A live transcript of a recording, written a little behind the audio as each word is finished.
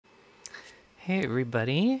Hey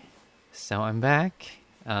everybody, so I'm back.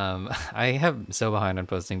 I have so behind on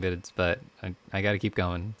posting vids, but I gotta keep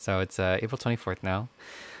going. So it's April 24th now.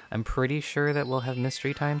 I'm pretty sure that we'll have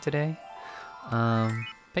mystery time today. But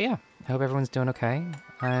yeah, I hope everyone's doing okay.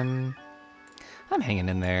 I'm hanging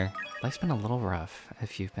in there. Life's been a little rough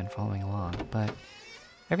if you've been following along, but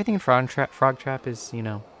everything in Frog Trap is,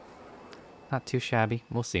 not too shabby.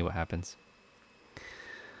 We'll see what happens.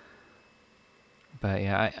 But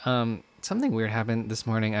yeah, something weird happened this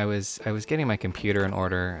morning. I was getting my computer in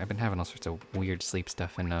order. I've been having all sorts of weird sleep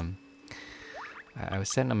stuff, and I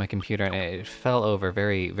was setting up my computer, and it fell over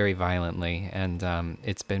very, very violently, and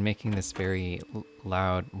it's been making this very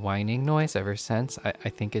loud whining noise ever since. I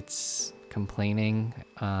think it's complaining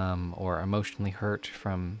or emotionally hurt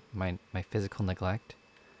from my physical neglect.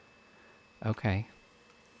 Okay,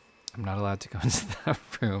 I'm not allowed to go into that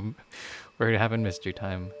room. We're having mystery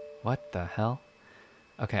time. What the hell?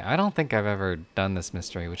 Okay, I don't think I've ever done this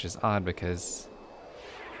mystery, which is odd because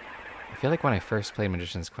I feel like when I first played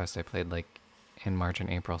Magician's Quest, I played like in March and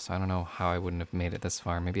April, so I don't know how I wouldn't have made it this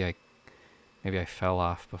far. Maybe I fell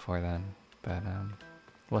off before then, but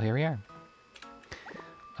well, here we are.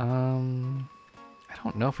 I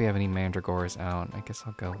don't know if we have any mandragores out. I guess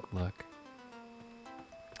I'll go look.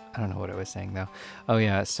 I don't know what I was saying though. Oh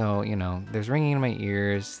yeah, so there's ringing in my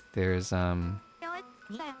ears. There's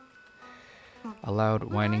a loud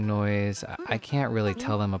whining noise. I can't really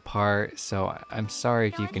tell them apart, so I'm sorry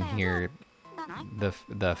if you can hear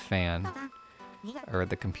the fan or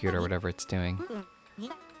the computer, whatever it's doing. All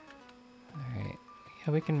right,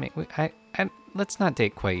 yeah, we can make. Let's not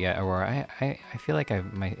date quite yet, Aurora. I feel like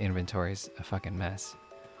my inventory's a fucking mess.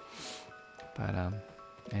 But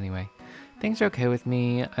anyway, things are okay with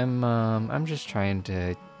me. I'm just trying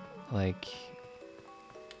to like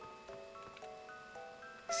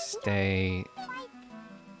stay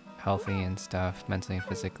healthy and stuff, mentally and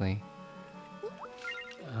physically.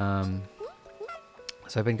 So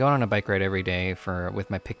I've been going on a bike ride every day with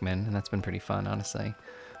my Pikmin, and that's been pretty fun, honestly.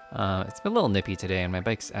 It's been a little nippy today, and my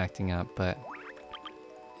bike's acting up, but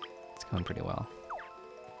it's going pretty well.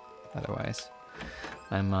 Otherwise,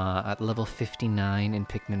 I'm at level 59 in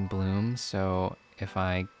Pikmin Bloom, so if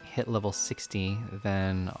I hit level 60,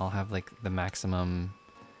 then I'll have like the maximum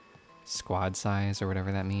squad size or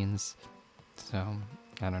whatever that means. So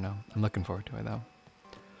I don't know. I'm looking forward to it though.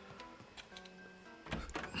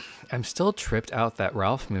 I'm still tripped out that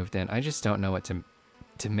Ralph moved in. I just don't know what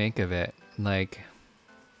to make of it. Like,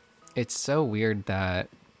 it's so weird that,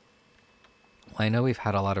 well, I know we've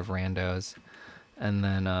had a lot of randos, and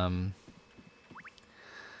then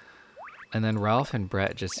Ralph and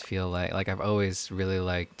Brett just feel like I've always really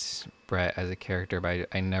liked Brett as a character, but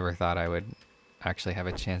I never thought I would actually have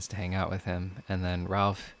a chance to hang out with him. And then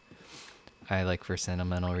Ralph I like for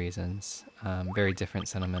sentimental reasons, very different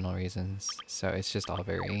sentimental reasons, so it's just all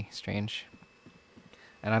very strange,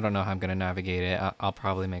 and I don't know how I'm gonna navigate it. I'll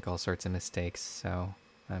probably make all sorts of mistakes, so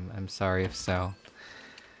I'm sorry if so,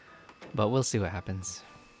 but we'll see what happens.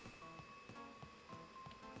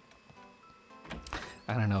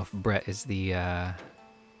 I don't know if Brett is the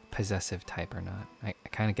possessive type or not. I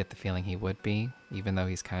kind of get the feeling he would be, even though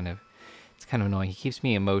it's kind of annoying. He keeps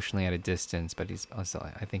me emotionally at a distance, but he's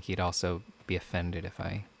also, I think he'd also be offended if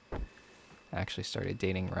I actually started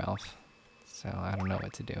dating Ralph. So I don't know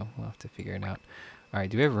what to do. We'll have to figure it out. All right,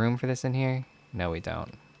 do we have room for this in here? No, we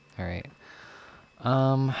don't. All right.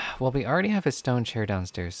 Well, we already have a stone chair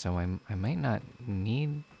downstairs, so I might not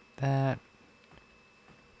need that.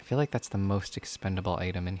 I feel like that's the most expendable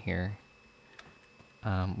item in here.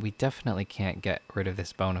 We definitely can't get rid of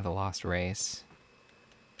this bone of the lost race.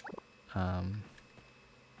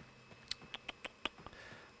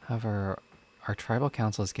 However, our tribal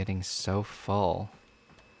council is getting so full.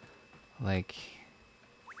 Like,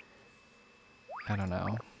 I don't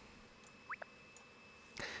know.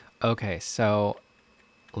 Okay, so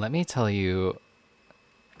let me tell you,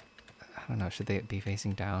 I don't know, should they be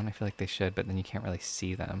facing down? I feel like they should, but then you can't really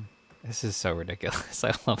see them. This is so ridiculous.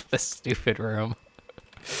 I love this stupid room.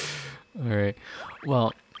 All right.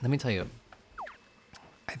 Well, let me tell you.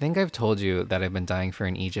 I think I've told you that I've been dying for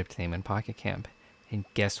an Egypt theme in Pocket Camp, and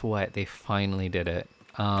guess what? They finally did it.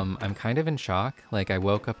 I'm kind of in shock. Like, I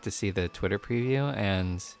woke up to see the Twitter preview,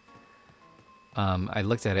 and I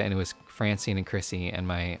looked at it, and it was Francine and Chrissy, and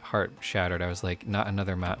my heart shattered. I was like, not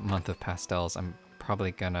another month of pastels. I'm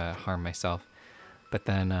probably gonna harm myself. But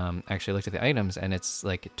then I actually looked at the items, and it's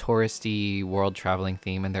like a touristy world traveling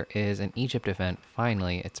theme, and there is an Egypt event,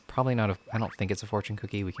 finally. It's probably not I don't think it's a fortune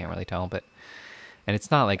cookie. We can't really tell, but... And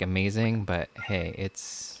it's not like amazing, but hey,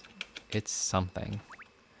 it's something.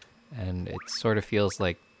 And it sort of feels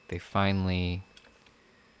like they finally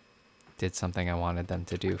did something I wanted them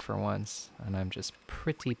to do for once, and I'm just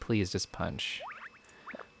pretty pleased as punch.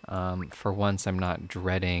 For once, I'm not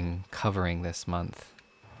dreading covering this month.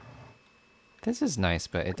 This is nice,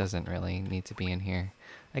 but it doesn't really need to be in here.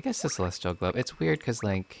 I guess the celestial globe. It's weird because,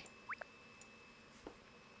 like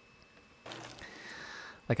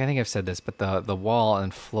I think I've said this, but the wall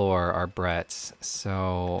and floor are Brett's,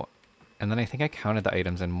 so... And then I think I counted the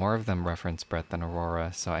items, and more of them reference Brett than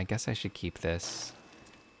Aurora, so I guess I should keep this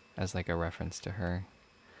as like a reference to her.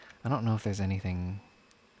 I don't know if there's anything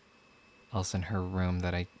else in her room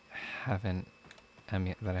that I haven't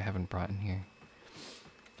brought in here.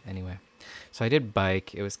 Anyway, so I did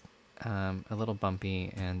bike. It was a little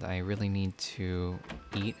bumpy, and I really need to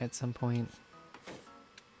eat at some point.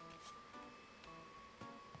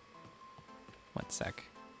 One sec.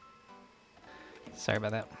 Sorry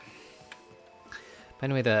about that. But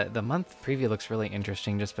anyway, the month preview looks really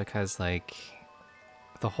interesting just because, like,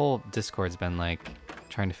 the whole Discord's been, like,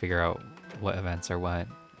 trying to figure out what events are what.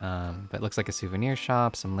 But it looks like a souvenir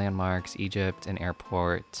shop, some landmarks, Egypt, an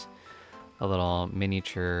airport, a little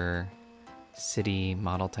miniature city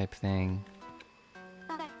model type thing.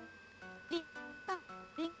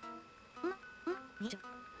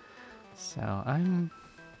 So I'm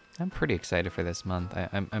pretty excited for this month.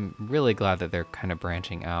 I'm really glad that they're kind of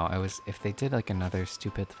branching out. If they did like another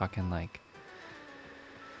stupid fucking like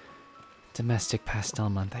domestic pastel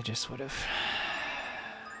month, I just would have,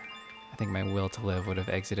 I think my will to live would have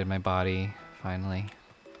exited my body finally.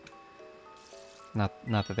 Not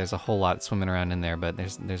that there's a whole lot swimming around in there, but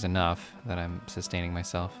there's enough that I'm sustaining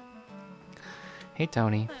myself. Hey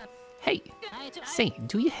Tony. Hey, say,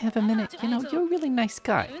 do you have a minute? You know, you're a really nice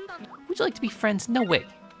guy. Would you like to be friends? No way.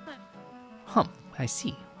 I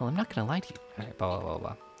see. Well, I'm not gonna lie to you. Alright, blah, blah, blah,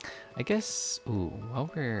 blah. I guess, ooh,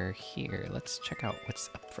 while we're here, let's check out what's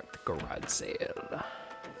up for the garage sale.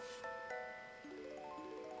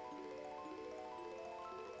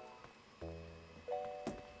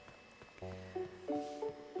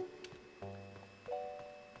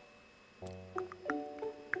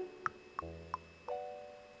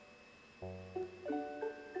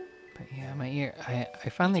 But yeah, my ear, I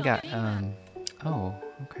finally got, oh,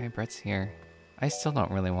 okay, Brett's here. I still don't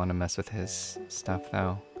really want to mess with his stuff,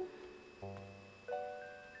 though.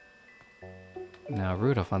 Now,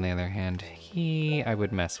 Rudolph, on the other hand, I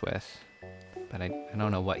would mess with. But I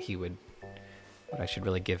don't know what I should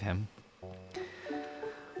really give him.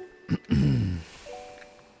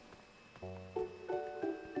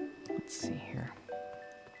 Let's see here.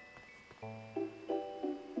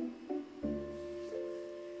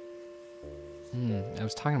 I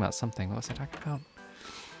was talking about something. What was I talking about?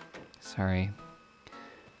 Sorry.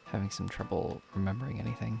 Having some trouble remembering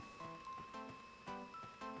anything.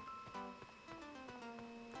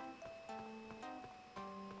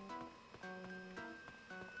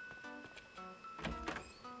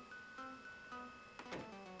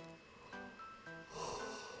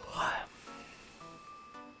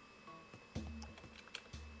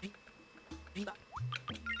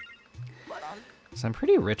 So I'm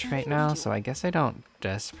pretty rich right now, so I guess I don't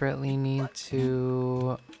desperately need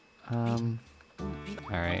to...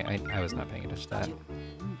 Alright, I was not paying attention to that.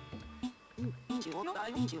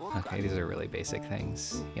 Okay, these are really basic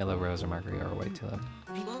things. Yellow rose or margarita or white tulip.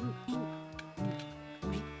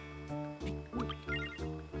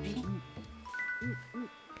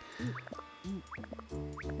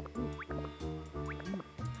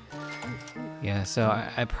 Yeah, so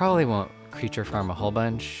I probably won't creature farm a whole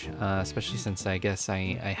bunch, especially since I guess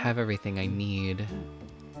I have everything I need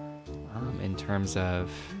in terms of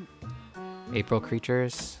April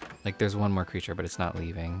creatures. Like, there's one more creature, but it's not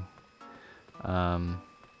leaving. And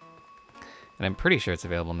I'm pretty sure it's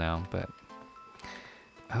available now, but...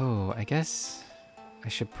 Oh, I guess I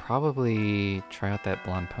should probably try out that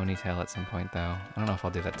blonde ponytail at some point, though. I don't know if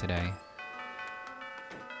I'll do that today.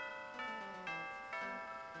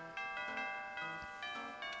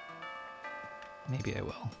 Maybe I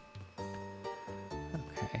will.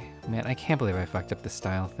 Okay. Man, I can't believe I fucked up the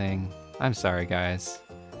style thing. I'm sorry, guys.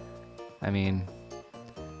 I mean,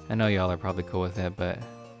 I know y'all are probably cool with it, but...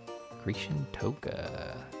 Grecian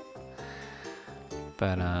toga.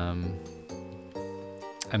 But, I'm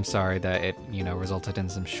sorry that it, you know, resulted in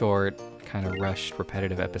some short, kind of rushed,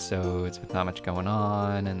 repetitive episodes with not much going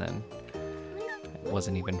on, and then it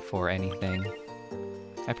wasn't even for anything.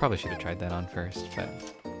 I probably should have tried that on first, but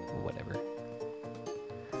whatever.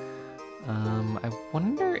 I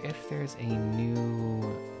wonder if there's a new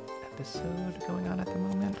episode going on at the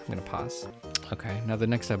moment. I'm gonna pause. Okay, now the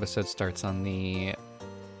next episode starts on the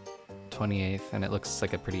 28th, and it looks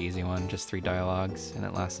like a pretty easy one, just 3 dialogues, and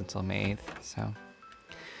it lasts until May 8th. So,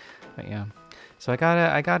 but yeah. So I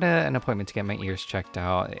got an appointment to get my ears checked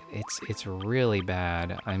out. It's really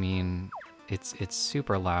bad. I mean, it's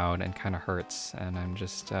super loud and kind of hurts, and I'm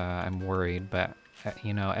just I'm worried. But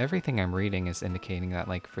you know, everything I'm reading is indicating that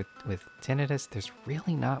like with tinnitus, there's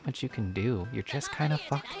really not much you can do. You're just kind of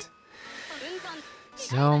fucked.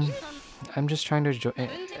 So I'm just trying to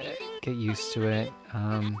get used to it.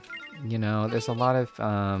 You know, there's a lot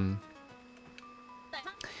of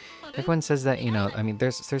everyone says that, you know, I mean,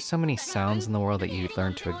 there's so many sounds in the world that you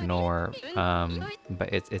learn to ignore, but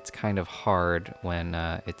it's kind of hard when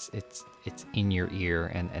it's in your ear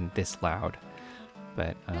and this loud.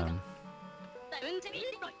 But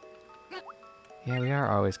yeah, we are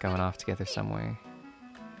always going off together somewhere.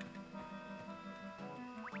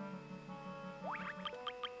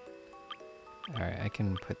 All right, I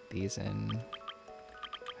can put these in.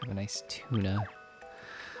 Have a nice tuna.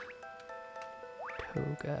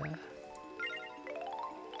 Toga.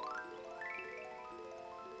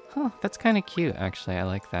 Huh, that's kind of cute, actually. I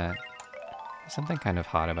like that. There's something kind of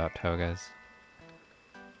hot about togas.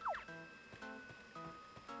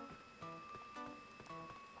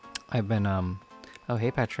 I've been, oh,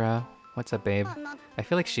 hey, Petra. What's up, babe? I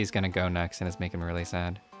feel like she's gonna go next, and it's making me really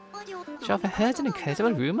sad. So I've heard an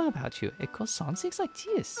incredible rumor about you. It goes something like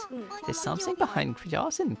this. There's something behind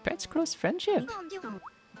yours and Brett's close friendship.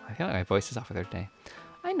 I feel like my voice is off of there today.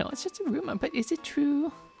 I know, it's just a rumor, but is it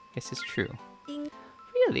true? Yes, it's true.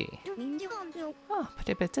 Really? Oh, but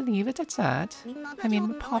I better leave it at that. I mean,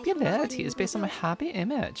 my popularity is based on my happy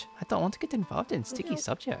image. I don't want to get involved in sticky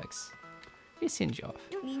subjects. You singe off.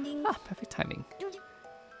 Ah, perfect timing.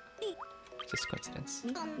 Just coincidence.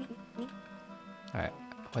 Alright,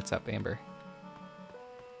 what's up, Amber?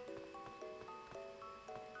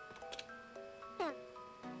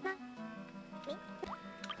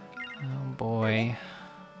 Oh boy.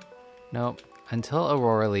 Nope. Until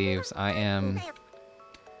Aurora leaves, I am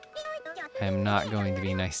not going to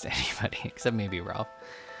be nice to anybody, except maybe Ralph.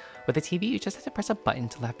 With the TV, you just have to press a button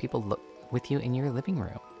to have people look with you in your living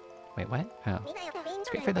room. Wait, what? Oh. It's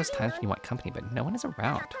great for those times when you want company, but no one is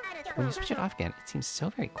around. When you switch it off again, it seems so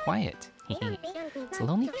very quiet. It's a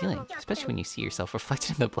lonely feeling, especially when you see yourself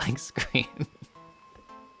reflected in the blank screen.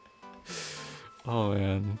 Oh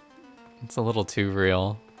man. It's a little too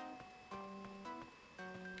real.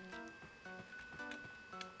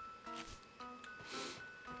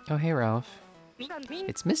 Oh, hey, Ralph.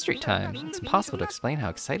 It's mystery time. It's impossible to explain how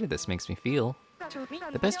excited this makes me feel.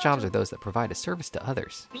 The best jobs are those that provide a service to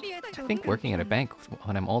others. I think working at a bank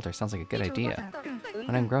when I'm older sounds like a good idea.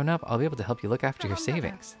 When I'm grown up, I'll be able to help you look after your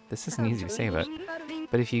savings. This isn't easy to say,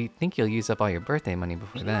 but if you think you'll use up all your birthday money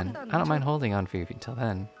before then, I don't mind holding on for you until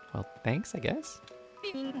then. Well, thanks, I guess.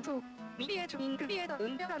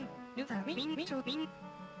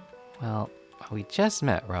 Well, we just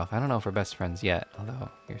met, Ralph. I don't know if we're best friends yet, although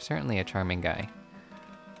you're certainly a charming guy.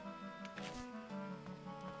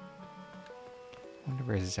 I wonder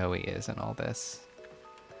where Zoe is in all this.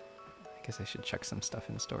 I guess I should check some stuff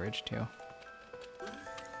in storage, too.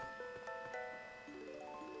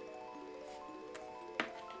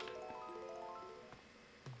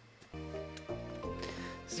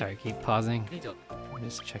 Sorry, keep pausing. I'm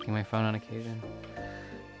just checking my phone on occasion.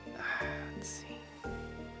 Let's see.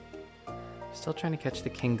 Still trying to catch the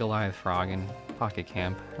King Goliath frog in Pocket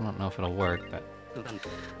Camp. I don't know if it'll work, but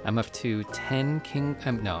I'm up to 10 King...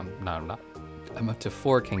 no, I'm not. I'm up to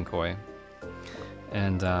 4 King Koi.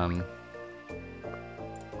 And, I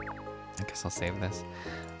guess I'll save this.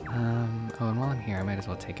 Oh, and while I'm here, I might as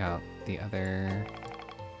well take out the other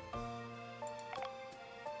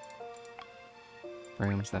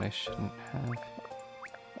rooms that I shouldn't have.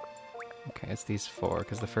 Okay, it's these 4,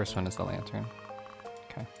 because the first one is the lantern.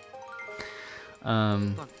 Okay.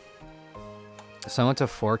 So I went to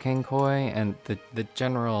 4 King Koi, and the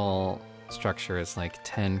general structure is like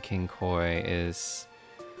 10 King Koi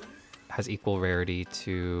has equal rarity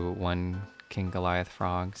to 1 King Goliath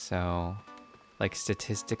frog, so like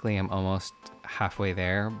statistically I'm almost halfway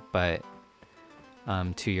there, but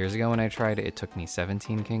 2 years ago when I tried it, it took me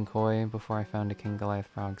 17 King Koi before I found a King Goliath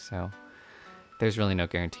frog, so there's really no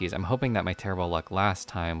guarantees. I'm hoping that my terrible luck last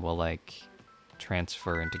time will like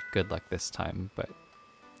transfer into good luck this time, but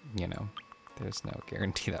you know, there's no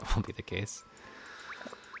guarantee that will be the case.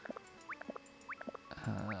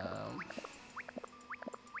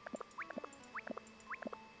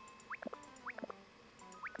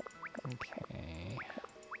 Okay.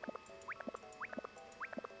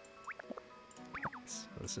 So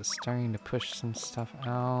this is starting to push some stuff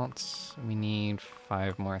out. We need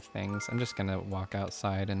 5 more things. I'm just gonna walk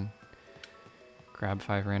outside and grab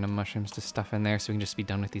 5 random mushrooms to stuff in there so we can just be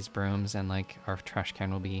done with these brooms and like our trash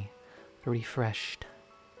can will be refreshed.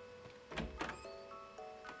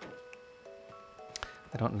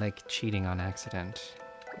 I don't like cheating on accident.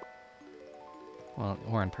 Well,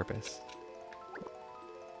 or on purpose.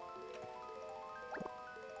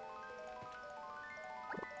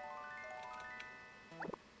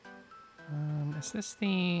 Is this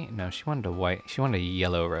the... No, she wanted a white... She wanted a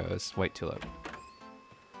yellow rose. White tulip.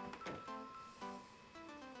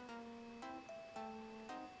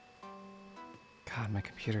 God, my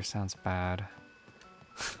computer sounds bad.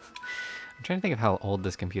 I'm trying to think of how old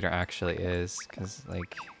this computer actually is, because,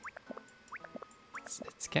 like...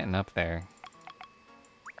 It's getting up there.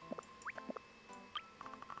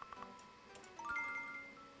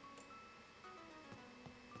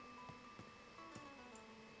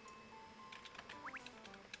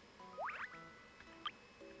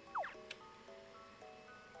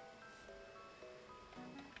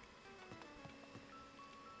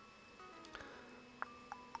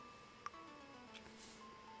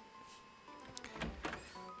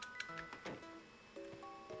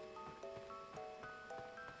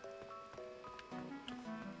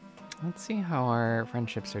 Let's see how our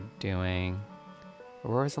friendships are doing.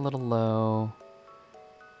 Aurora's a little low.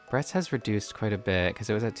 Brett's has reduced quite a bit because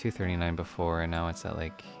it was at 239 before and now it's at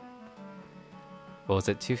like... Well, it's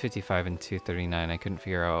at 255 and 239. I couldn't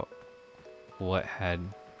figure out what had...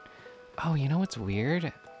 Oh, you know what's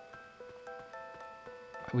weird?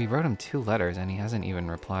 We wrote him 2 letters and he hasn't even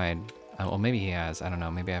replied. Well, maybe he has. I don't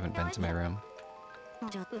know. Maybe I haven't been to my room.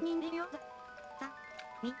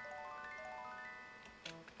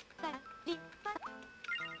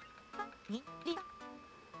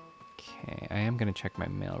 Okay, I am gonna check my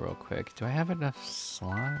mail real quick. Do I have enough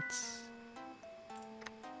slots?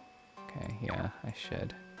 Okay, yeah, I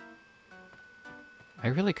should. I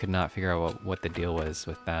really could not figure out what the deal was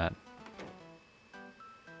with that.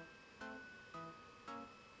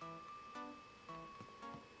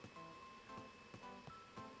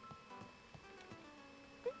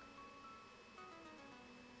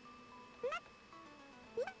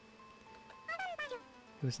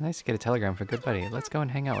 It was nice to get a telegram for Good Buddy. Let's go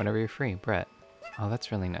and hang out whenever you're free, Brett. Oh,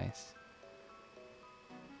 that's really nice.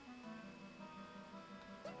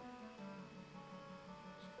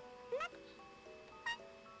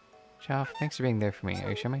 Choff, thanks for being there for me.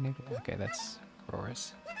 Are you sure my name? Okay, that's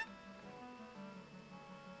Aurora's.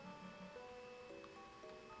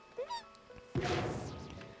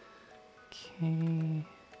 Okay.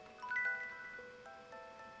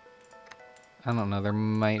 I don't know, there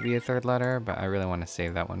might be a 3rd letter, but I really want to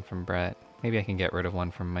save that one from Brett. Maybe I can get rid of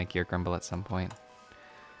one from Mikey or Grumble at some point.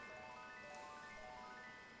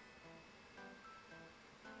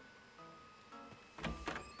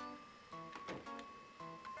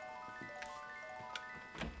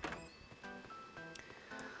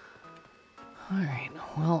 Alright,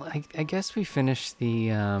 well, I guess we finished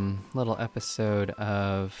the little episode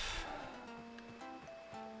of...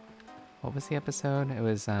 What was the episode? It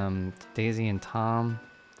was Daisy and Tom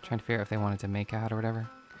trying to figure out if they wanted to make out or whatever.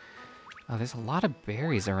 Oh, there's a lot of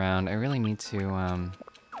berries around. I really need to... Well,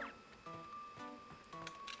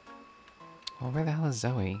 where the hell is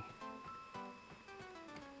Zoe?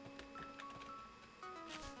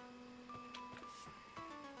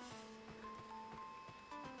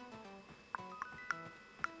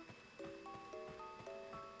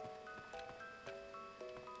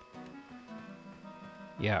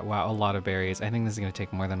 Yeah, wow, a lot of berries. I think this is going to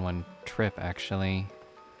take more than one trip, actually.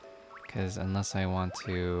 Because unless I want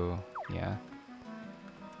to... Yeah.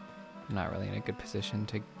 I'm not really in a good position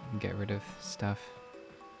to get rid of stuff.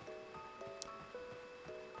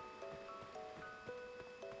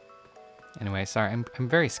 Anyway, sorry, I'm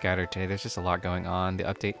very scattered today. There's just a lot going on. The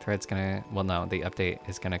update thread's gonna... Well, no, the update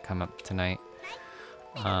is gonna come up tonight.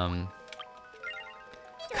 God,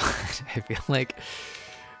 I feel like...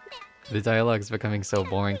 The dialogue's becoming so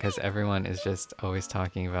boring because everyone is just always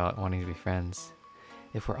talking about wanting to be friends.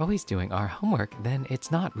 If we're always doing our homework, then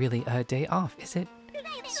it's not really a day off, is it?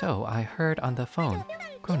 So, I heard on the phone,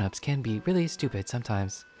 grown-ups can be really stupid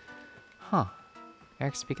sometimes. Huh.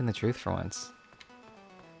 Eric's speaking the truth for once.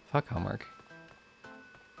 Fuck homework.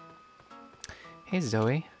 Hey,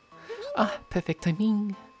 Zoe. Ah, perfect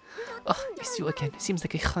timing. Oh, it's you again. Seems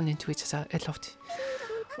like we run into each other a lot.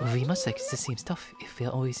 We must like the same stuff if we're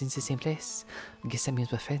always in the same place. I guess that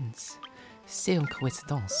means we're friends. C'est une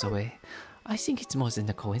coincidence, Zoe. I think it's more than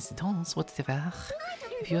a coincidence, whatever.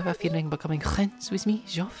 If you ever feeling becoming friends with me,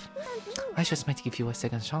 Geoff, I just might give you a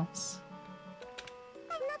second chance.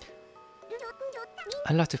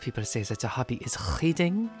 A lot of people say that a hobby is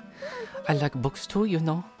reading. I like books too, you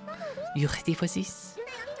know. You ready for this?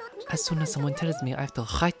 As soon as someone tells me I have to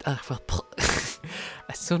write a report.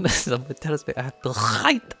 As soon as someone tells me I have to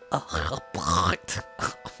write a report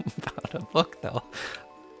about a book, though,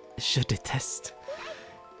 je déteste.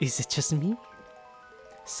 Is it just me?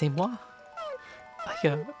 C'est moi.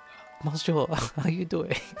 Bonjour, how you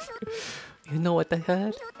doing? You know what I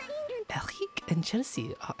heard? Eric and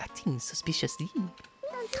Chelsea are acting suspiciously.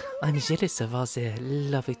 I'm jealous of all their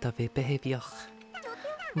lovey-dovey behavior.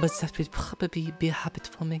 But that would probably be a habit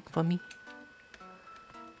forming for me.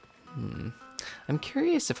 I'm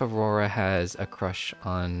curious if Aurora has a crush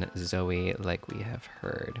on Zoe like we have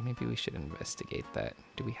heard. Maybe we should investigate that.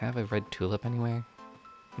 Do we have a red tulip anywhere?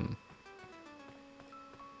 I'm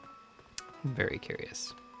very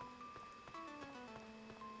curious.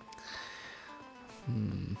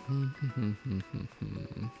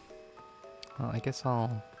 Well, I guess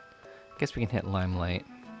we can hit Limelight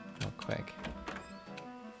real quick.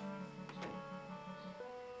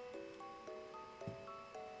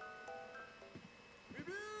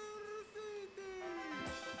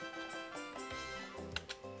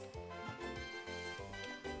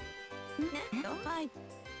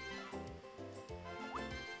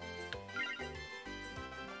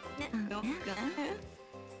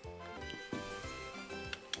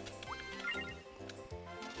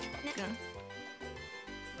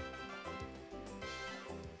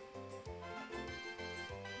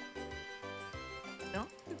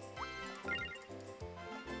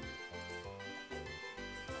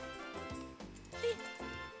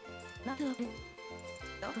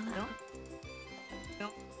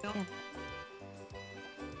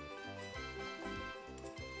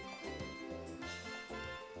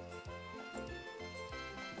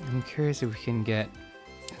 I'm curious if we can get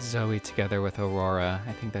Zoe together with Aurora.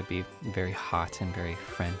 I think that'd be very hot and very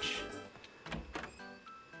French.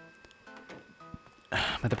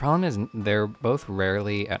 But the problem is they're both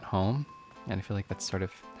rarely at home, and I feel like that's sort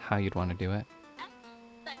of how you'd want to do it.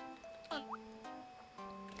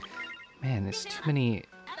 Man, there's too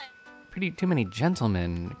many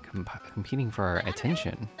gentlemen competing for our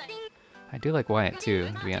attention. I do like Wyatt too,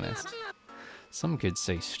 to be honest. Some kids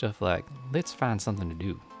say stuff like, let's find something to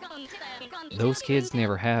do. Those kids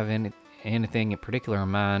never have anything in particular in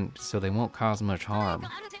mind, so they won't cause much harm.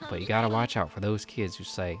 But you gotta watch out for those kids who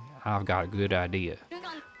say, I've got a good idea.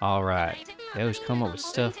 Alright, they always come up with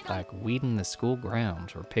stuff like weeding the school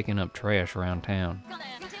grounds or picking up trash around town.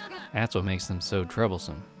 That's what makes them so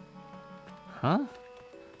troublesome. Huh?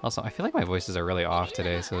 Also, I feel like my voices are really off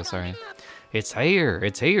today, so sorry. It's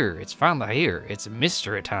finally here, it's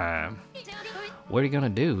mystery time. What are you gonna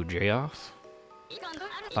do, J-Off?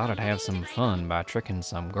 Thought I'd have some fun by tricking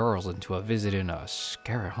some girls into a visit in a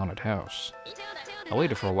scary haunted house. I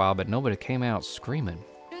waited for a while, but nobody came out screaming.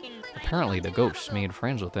 Apparently the ghosts made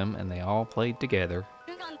friends with them and they all played together.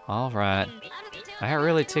 Alright. That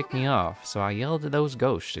really ticked me off, so I yelled at those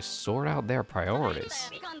ghosts to sort out their priorities.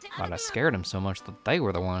 But I scared them so much that they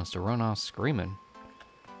were the ones to run off screaming.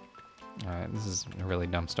 Alright, this is a really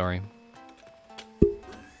dumb story.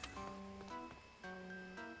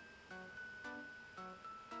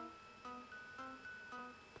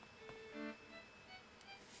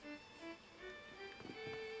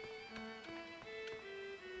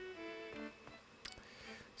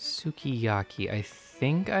 Sukiyaki. I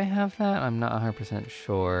think I have that. I'm not 100%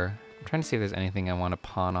 sure. I'm trying to see if there's anything I want to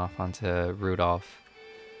pawn off onto Rudolph.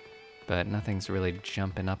 But nothing's really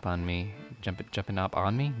jumping up on me. Jumping up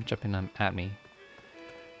on me? Jumping at me.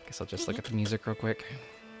 Guess I'll just look at the music real quick.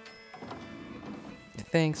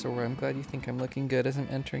 Thanks, Aurora. I'm glad you think I'm looking good as I'm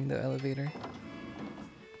entering the elevator.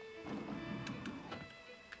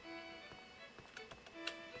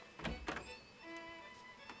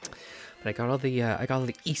 But I got all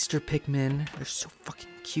the Easter Pikmin. They're so fucking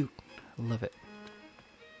cute. I love it.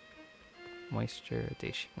 Moisture,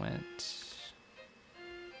 day she went.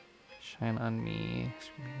 Shine on me.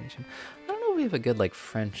 I don't know if we have a good like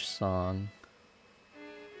French song.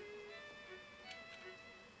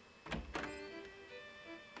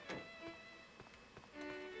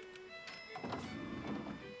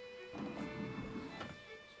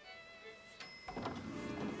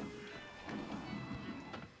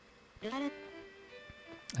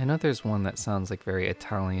 I know there's one that sounds like very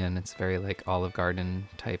Italian. It's very like Olive Garden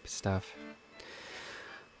type stuff. I'm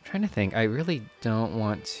trying to think. I really don't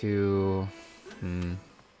want to...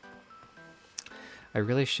 I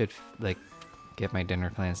really should like get my dinner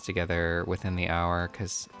plans together within the hour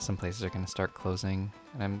because some places are going to start closing.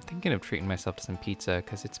 And I'm thinking of treating myself to some pizza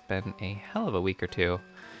because it's been a hell of a week or two.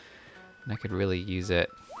 And I could really use it.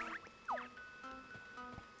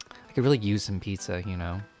 I could really use some pizza, you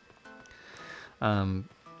know.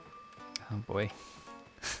 Oh boy.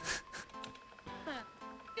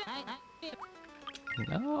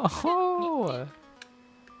 No!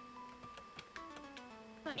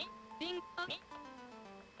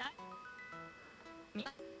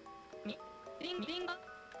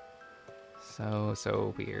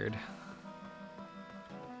 So weird.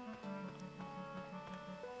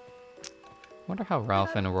 Wonder how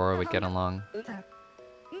Ralph and Aurora would get along.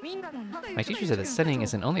 My teacher said that studying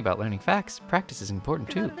isn't only about learning facts, practice is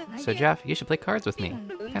important too. So Jeff, you should play cards with me.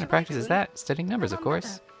 What kind of practice is that? Studying numbers, of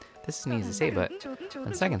course. This isn't easy to say, but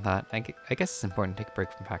on second thought, I guess it's important to take a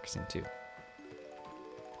break from practicing too.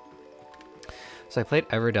 So I played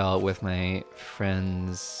Everdell with my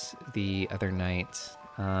friends the other night,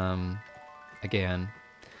 again.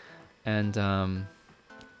 And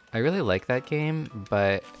I really like that game,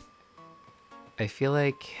 but I feel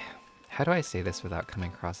like, how do I say this without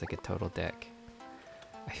coming across like a total dick?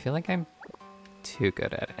 I feel like I'm too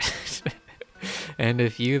good at it. And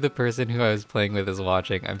if you, the person who I was playing with, is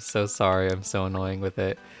watching, I'm so sorry, I'm so annoying with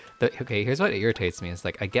it. Okay, here's what irritates me, is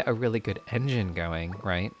like I get a really good engine going,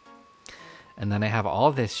 right? And then I have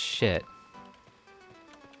all this shit.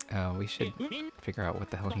 Oh, we should figure out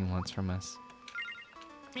what the hell he wants from us.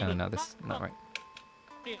 Oh no, this is not right.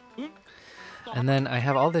 And then I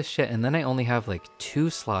have all this shit, and then I only have like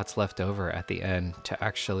 2 slots left over at the end to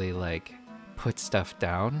actually like put stuff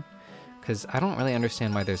down. Because I don't really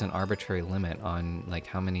understand why there's an arbitrary limit on like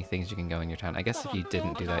how many things you can go in your town. I guess if you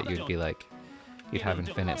didn't do that, you'd be like, you'd have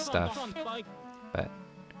infinite stuff. But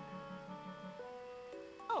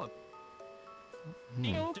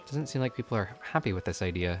doesn't seem like people are happy with this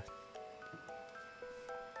idea.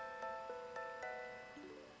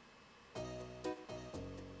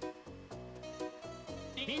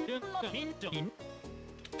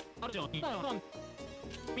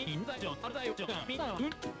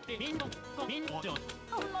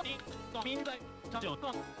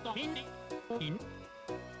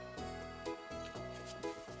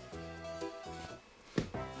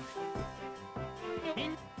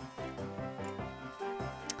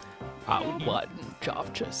 What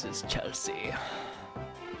job chess is Chelsea?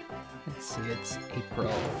 Let's see, it's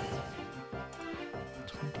April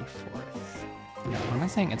 24th. No, what am I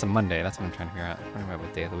saying? It's a Monday. That's what I'm trying to figure out. I don't remember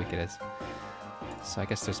what day of the week it is. So I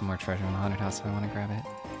guess there's more treasure in the haunted house if I want to grab it.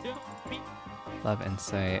 Love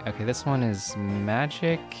Insight. Okay, this one is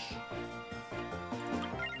magic.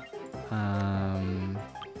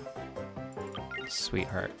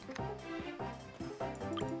 Sweetheart.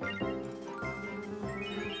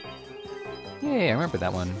 Yay, I remember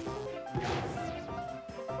that one.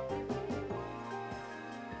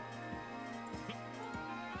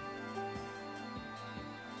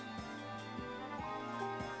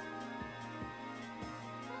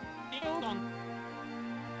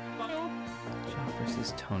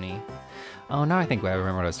 Versus Tony. Oh, now I think I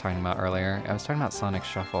remember what I was talking about earlier. I was talking about Sonic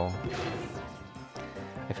Shuffle.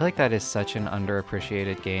 I feel like that is such an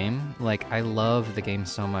underappreciated game. Like, I love the game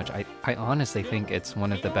so much. I honestly think it's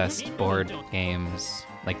one of the best board games,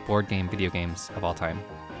 like board game video games of all time.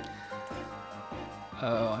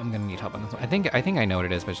 Oh, I'm gonna need help on this one. I think I know what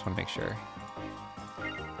it is, but I just want to make sure.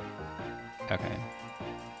 Okay.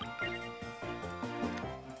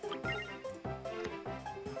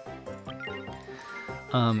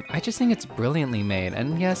 I just think it's brilliantly made,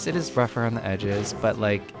 and yes, it is rougher on the edges, but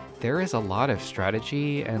like, there is a lot of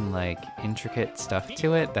strategy and like intricate stuff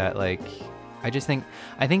to it that like, I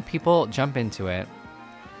think people jump into it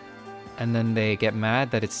and then they get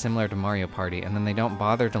mad that it's similar to Mario Party, and then they don't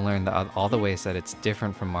bother to learn all the ways that it's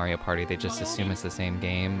different from Mario Party. They just assume it's the same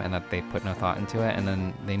game and that they put no thought into it, and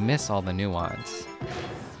then they miss all the nuance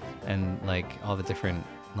and like all the different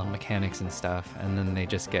little mechanics and stuff, and then they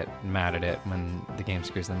just get mad at it when the game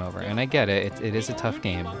screws them over. And I get it, it is a tough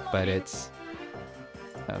game, but it's...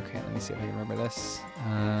 Okay, let me see if I can remember this.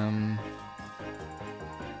 I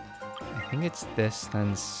think it's this,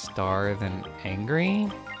 then star, then angry?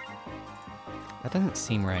 That doesn't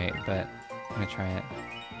seem right, but I'm gonna try it.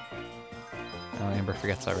 Oh, Amber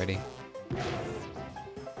forgets already.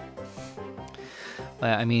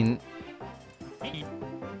 But, I mean...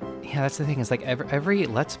 Yeah, that's the thing, is like every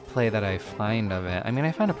Let's Play that I find of it, I mean,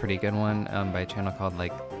 I found a pretty good one by a channel called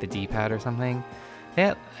like the D-Pad or something.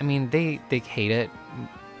 I mean, they hate it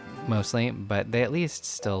mostly, but they at least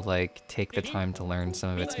still like take the time to learn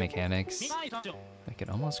some of its mechanics. I could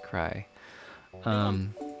almost cry.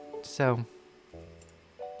 So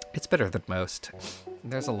it's better than most.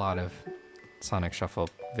 There's a lot of Sonic Shuffle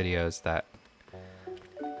videos that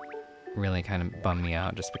really kind of bum me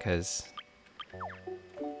out just because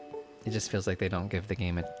it just feels like they don't give the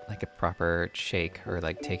game like a proper shake or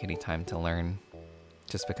like take any time to learn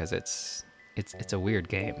just because it's a weird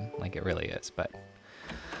game, like it really is. But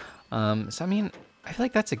so I mean, I feel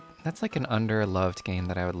like that's like an underloved game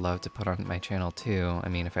that I would love to put on my channel too. I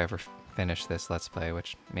mean, if I ever finish this Let's Play,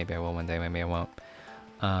 which maybe I will one day, maybe I won't.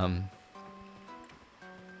 I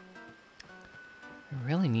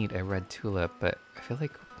really need a red tulip, but I feel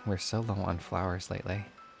like we're so low on flowers lately.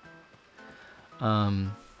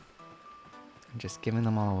 I'm just giving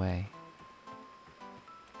them all away.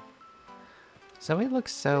 Zoe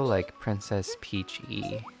looks so like Princess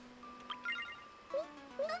Peachy.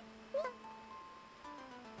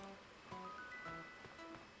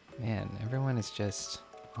 Man, everyone is just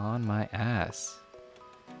on my ass.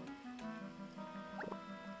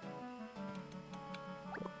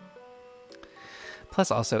 Plus,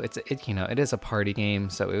 also, it is a party game,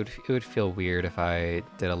 so it would feel weird if I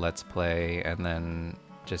did a Let's Play and then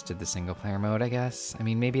just did the single player mode, I guess. I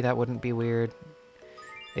mean, maybe that wouldn't be weird.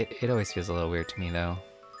 It always feels a little weird to me, though.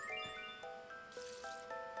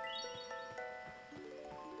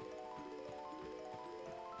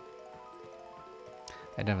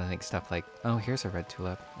 I definitely think stuff like, oh, here's a red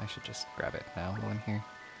tulip. I should just grab it now while I'm here.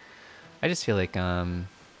 I just feel like,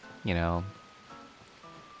 you know,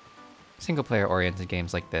 single player oriented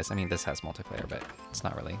games like this. I mean, this has multiplayer, but it's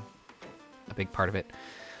not really a big part of it.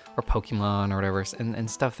 Or Pokemon or whatever, and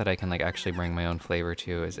stuff that I can like actually bring my own flavor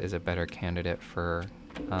to is a better candidate for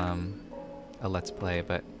a Let's Play.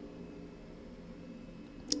 But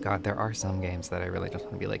God, there are some games that I really just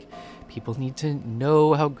want to be like, people need to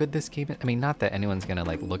know how good this game is. I mean, not that anyone's gonna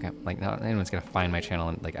like look at, like, not anyone's gonna find my channel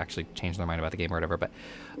and like actually change their mind about the game or whatever, but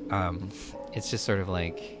it's just sort of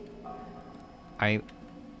like,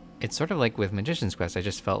 it's sort of like with Magician's Quest. I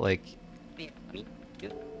just felt like,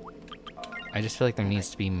 there needs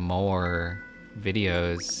to be more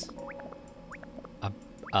videos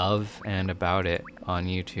of and about it on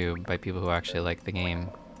YouTube by people who actually like the game.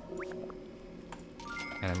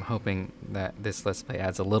 And I'm hoping that this Let's Play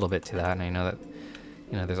adds a little bit to that, and I know that,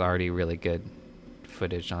 you know, there's already really good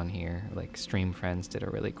footage on here. Like, Stream Friends did a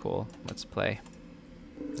really cool Let's Play.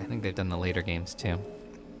 I think they've done the later games too.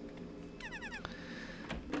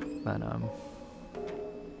 But,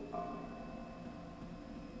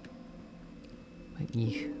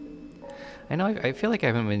 I know I feel like I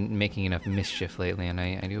haven't been making enough mischief lately, and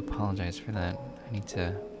I do apologize for that. I need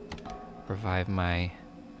to revive my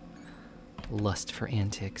lust for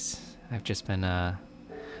antics. I've just been, I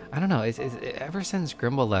don't know, ever since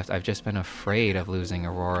Grimble left, I've just been afraid of losing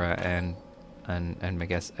Aurora and I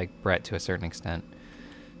guess like Brett to a certain extent.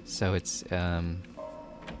 So it's a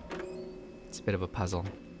bit of a puzzle.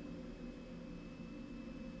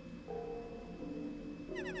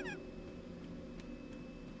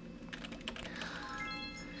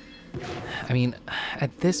 I mean,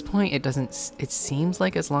 at this point, it seems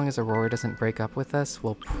like as long as Aurora doesn't break up with us,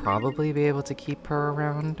 we'll probably be able to keep her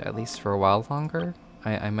around, at least for a while longer.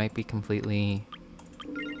 I might be completely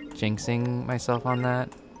jinxing myself on that.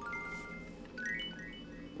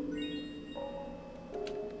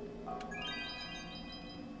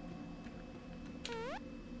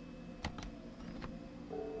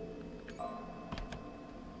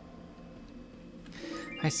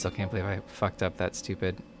 I still can't believe I fucked up that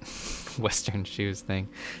stupid Western shoes thing.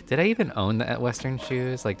 Did I even own that Western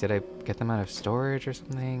shoes? Like, did I get them out of storage or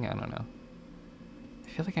something? I don't know. I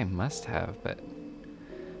feel like I must have, but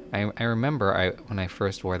I remember when I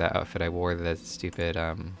first wore that outfit, I wore the stupid,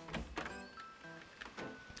 I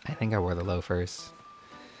think I wore the loafers.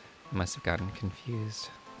 I must have gotten confused.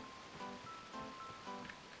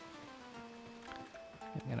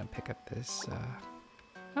 I'm gonna pick up this,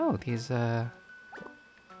 oh, these,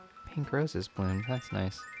 pink roses bloomed. That's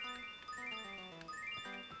nice.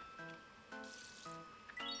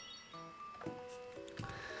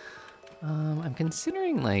 I'm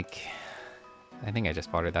considering, like, I think I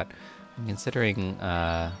just watered that. I'm considering,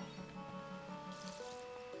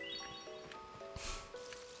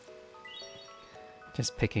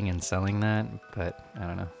 just picking and selling that, but I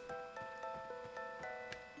don't know.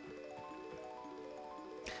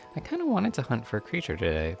 I kind of wanted to hunt for a creature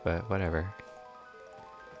today, but whatever.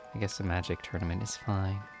 I guess the magic tournament is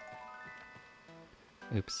fine.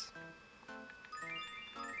 Oops.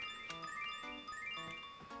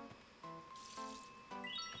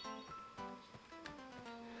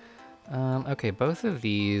 Okay, both of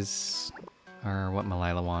these are what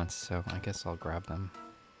Malila wants, so I guess I'll grab them.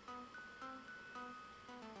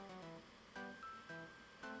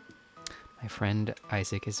 My friend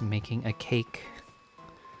Isaac is making a cake.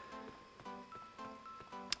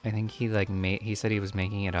 I think he he said he was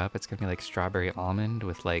making it up. It's gonna be like strawberry almond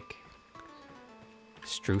with like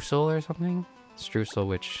streusel or something. Streusel,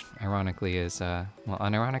 which ironically is, well,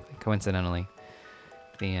 unironically, coincidentally,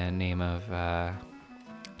 the name of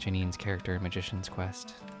Janine's character in Magician's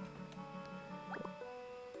Quest.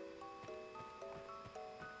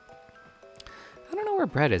 I don't know where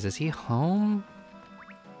Brett is. Is he home?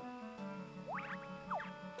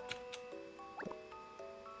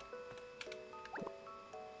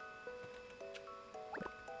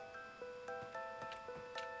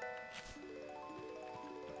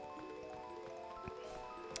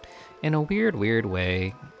 In a weird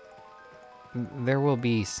way, there will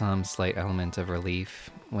be some slight element of relief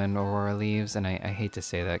when Aurora leaves, and I hate to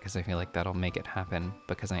say that because I feel like that'll make it happen,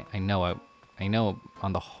 because I know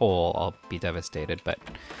on the whole I'll be devastated, but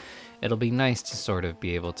it'll be nice to sort of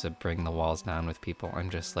be able to bring the walls down with people. I'm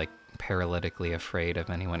just like paralytically afraid of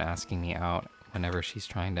anyone asking me out whenever she's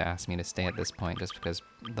trying to ask me to stay at this point, just because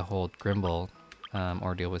the whole Grimble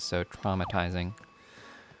ordeal was so traumatizing.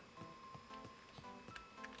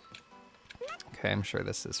 Okay, I'm sure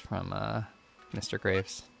this is from Mr.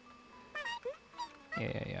 Graves.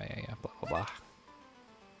 Yeah, blah, blah, blah.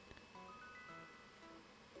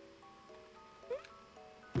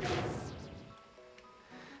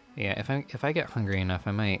 Yeah, if I get hungry enough,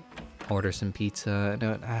 I might order some pizza in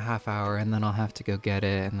a half hour, and then I'll have to go get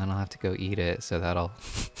it, and then I'll have to go eat it, so that'll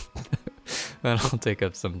that'll take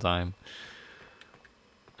up some time.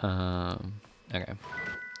 Okay.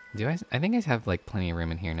 I think I have like plenty of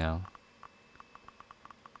room in here now.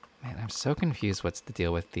 Man, I'm so confused what's the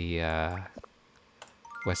deal with the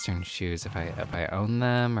Western shoes, if I own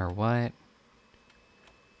them or what.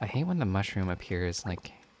 I hate when the mushroom appears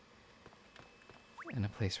like in a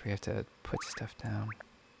place where you have to put stuff down.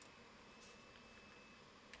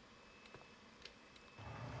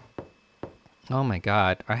 Oh my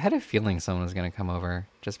god, I had a feeling someone was gonna come over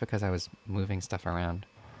just because I was moving stuff around.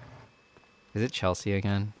 Is it Chelsea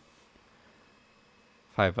again?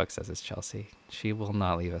 $5 says it's Chelsea. She will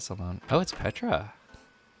not leave us alone. Oh, it's Petra.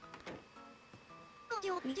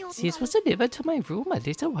 This was delivered to my room a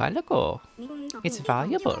little while ago. It's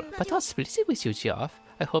valuable, but I'll split it with you, Geoff.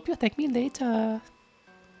 I hope you'll thank me later.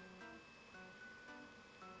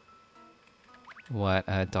 What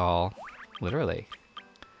a doll. Literally.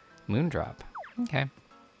 Moondrop. Okay.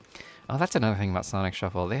 Oh, that's another thing about Sonic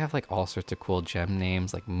Shuffle. They have like all sorts of cool gem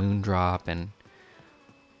names like Moondrop and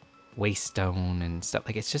Waystone and stuff.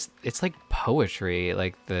 Like it's like poetry,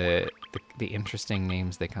 like the interesting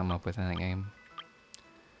names they come up with in the game.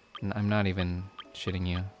 And I'm not even shitting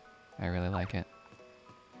you. I really like it.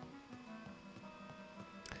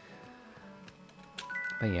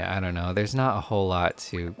 But yeah, I don't know. There's not a whole lot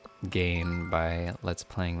to gain by let's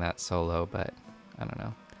playing that solo, but I don't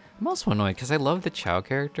know. I'm also annoyed because I love the Chow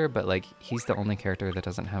character, but like he's the only character that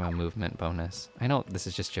doesn't have a movement bonus. I know this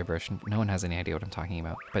is just gibberish. No one has any idea what I'm talking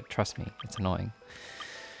about, but trust me, it's annoying.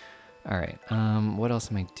 All right, what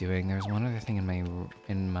else am I doing? There's one other thing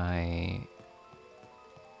in my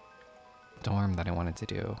dorm that I wanted to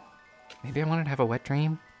do. Maybe I wanted to have a wet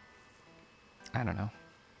dream? I don't know.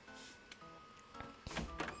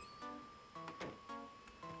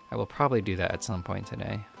 I will probably do that at some point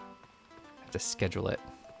today. I have to schedule it.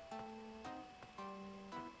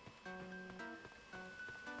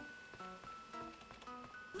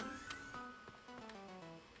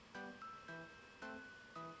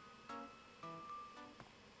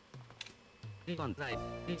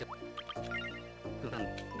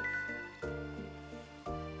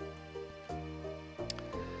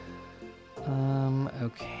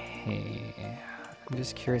 Okay. I'm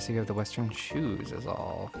just curious if you have the Western shoes is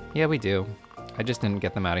all. Yeah, we do. I just didn't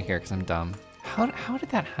get them out of here because I'm dumb. How did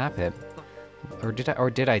that happen? Or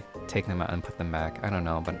did I take them out and put them back? I don't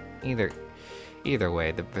know, but either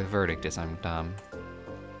way, the verdict is I'm dumb.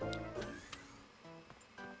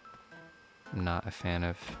 I'm not a fan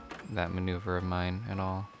of that maneuver of mine at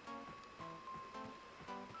all.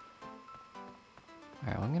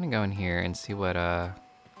 Alright, well, I'm gonna go in here and see what I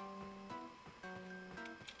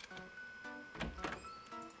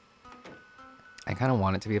kind of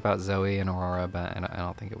want it to be about Zoe and Aurora, but I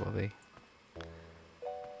don't think it will be.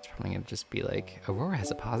 It's probably gonna just be like, Aurora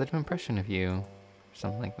has a positive impression of you, or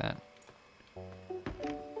something like that.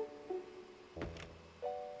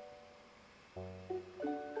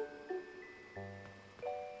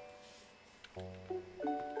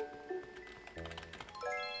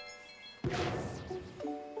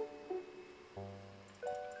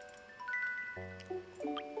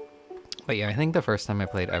 But yeah, I think the first time I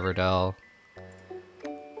played Everdell,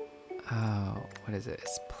 oh, what is it?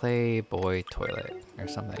 It's Playboy Toilet or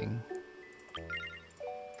something,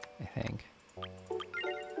 I think.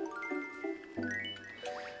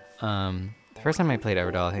 The The first time I played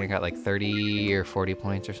Everdell, I think I got like 30 or 40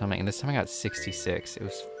 points or something, and this time I got 66. It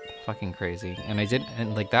was fucking crazy. And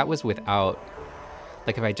like that was without,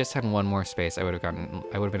 like if I just had one more space, I would have been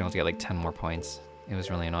able to get like 10 more points. It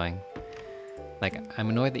was really annoying. Like,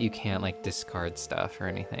 I'm annoyed that you can't like discard stuff or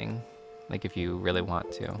anything, like if you really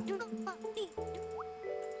want to.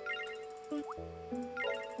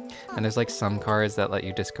 And there's like some cards that let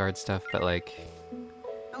you discard stuff, but like...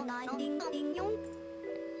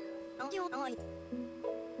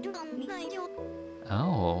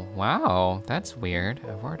 Oh, wow, that's weird.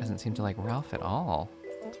 Aurora doesn't seem to like Ralph at all.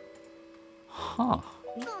 Huh.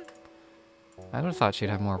 I would have thought she'd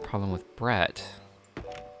have more problem with Brett.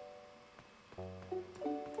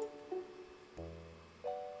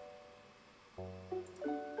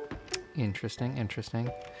 Interesting, interesting.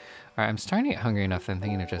 Alright, I'm starting to get hungry enough that I'm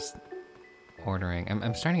thinking of just ordering.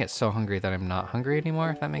 I'm starting to get so hungry that I'm not hungry anymore,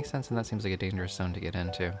 if that makes sense, and that seems like a dangerous zone to get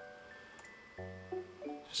into.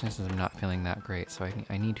 Just since I'm not feeling that great, so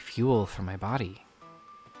I need fuel for my body.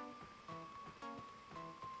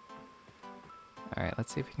 Alright,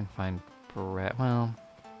 let's see if we can find Brett. Well,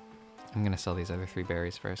 I'm gonna sell these other 3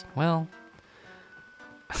 berries first. Well,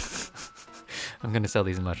 I'm gonna sell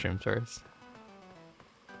these mushrooms first.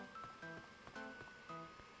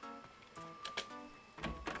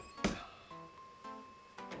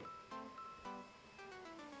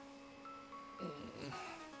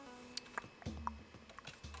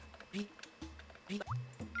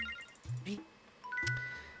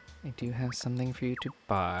 I do have something for you to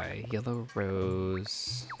buy. Yellow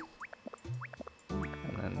rose.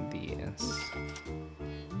 And then these.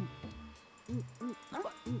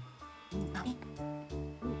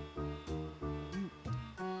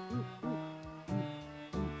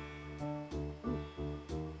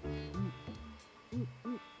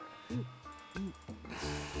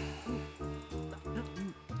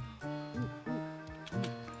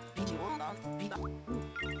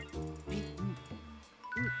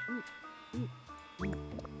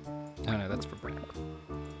 Oh no, that's for Brett.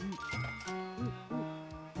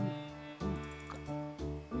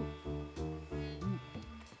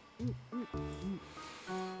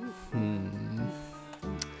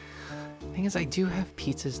 Thing is, I do have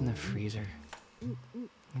pizzas in the freezer. You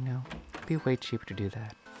know, it'd be way cheaper to do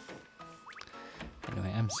that.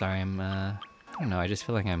 Anyway, I'm sorry, I don't know, I just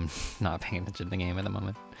feel like I'm not paying attention to the game at the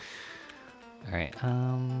moment. Alright,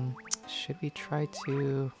 should we try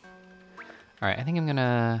to... Alright, I think I'm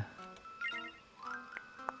gonna...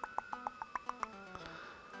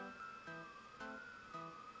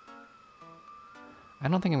 I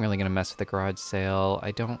don't think I'm really gonna mess with the garage sale. I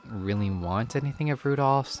don't really want anything of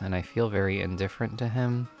Rudolph's, and I feel very indifferent to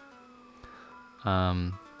him.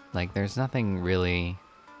 Like, there's nothing really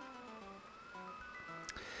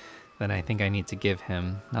that I think I need to give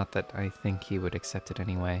him. Not that I think he would accept it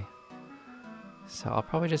anyway. So I'll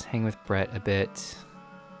probably just hang with Brett a bit.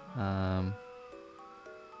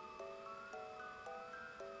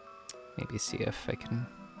 Maybe see if I can...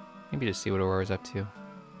 Maybe just see what Aurora's up to.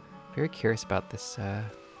 Very curious about this, her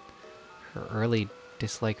early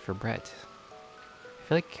dislike for Brett. I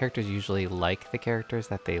feel like characters usually like the characters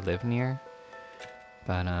that they live near,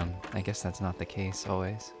 but I guess that's not the case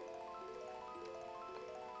always.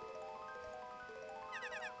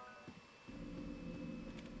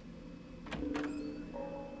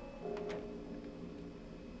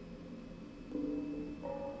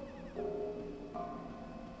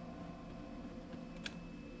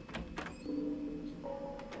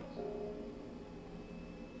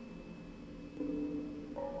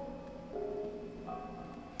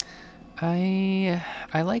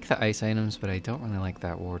 I like the ice items, but I don't really like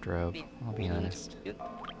that wardrobe, I'll be honest.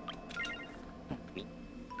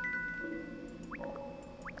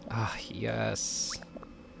 Ah, yes.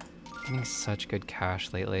 Getting such good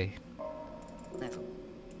cash lately.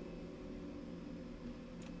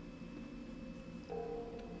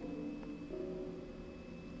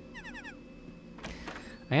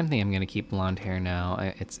 I am thinking I'm gonna keep blonde hair now.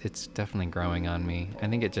 It's definitely growing on me. I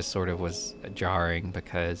think it just sort of was jarring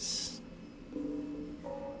because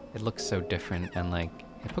it looks so different and like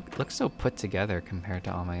it looks so put together compared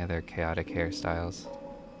to all my other chaotic hairstyles.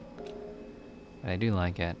 But I do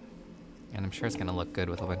like it, and I'm sure it's gonna look good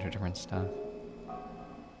with a bunch of different stuff.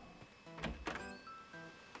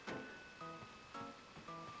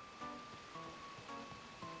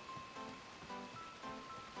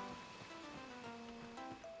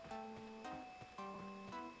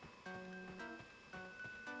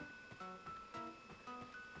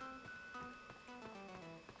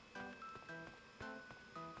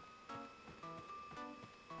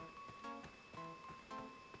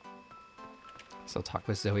 So I'll talk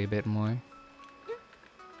with Zoe a bit more.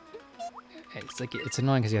 It's like it's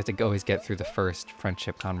annoying because you have to always get through the first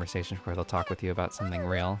friendship conversation before they'll talk with you about something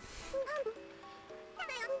real.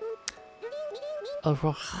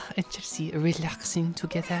 Aurora and Chelsea relaxing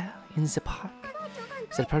together in the park.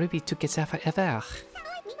 They'll probably be together forever.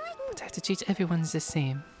 But I have to treat everyone the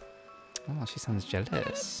same. Oh, she sounds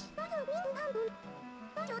jealous.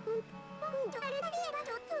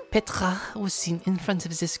 Petra was seen in front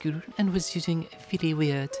of the school and was using really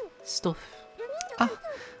weird stuff. Ah,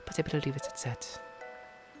 but I better leave it at that.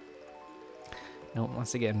 No one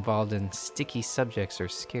wants to get involved in sticky subjects or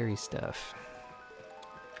scary stuff.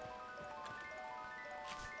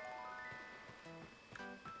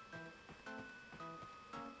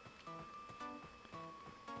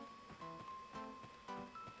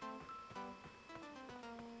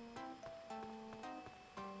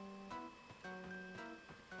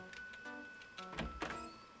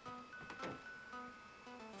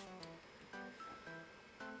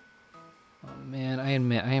 Man, I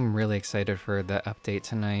admit, I am really excited for the update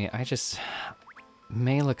tonight.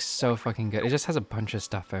 May looks so fucking good. It just has a bunch of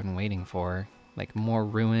stuff I've been waiting for. Like more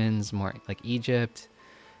ruins, more like Egypt.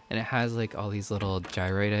 And it has like all these little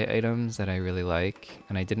gyroid items that I really like.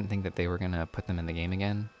 And I didn't think that they were gonna put them in the game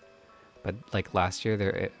again. But like last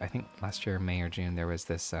year, I think last year, May or June, there was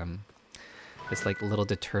this this like little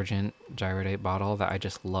detergent gyroid bottle that I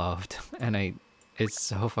just loved. And it's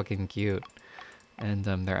so fucking cute. And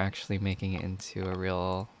they're actually making it into a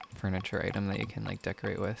real furniture item that you can like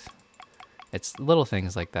decorate with. It's little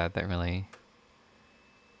things like that that really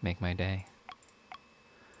make my day.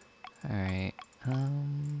 Alright,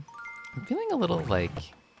 I'm feeling a little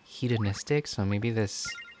like hedonistic, so maybe this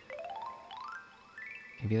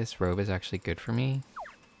robe is actually good for me.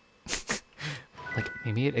 Like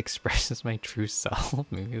maybe it expresses my true self.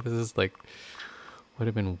 Maybe this is like what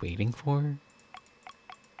I've been waiting for.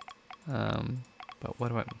 But what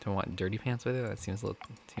do I want dirty pants with it? That seems a little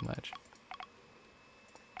too much.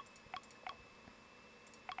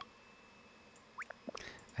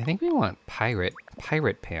 I think we want pirate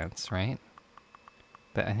pants, right?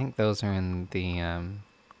 But I think those are in the I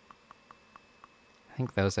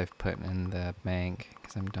think those I've put in the bank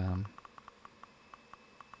because I'm dumb.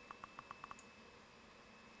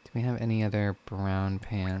 Do we have any other brown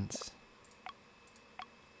pants?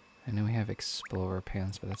 I know we have explorer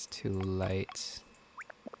pants, but that's too light.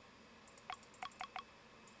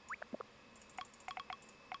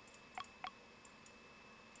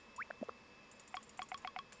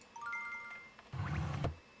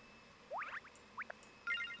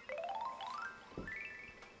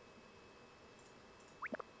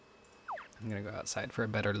 I'm gonna go outside for a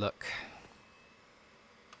better look.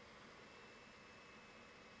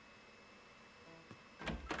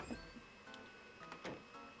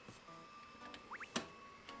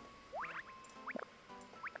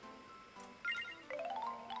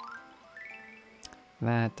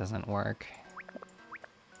 That doesn't work.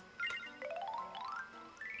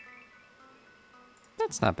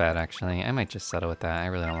 That's not bad, actually. I might just settle with that. I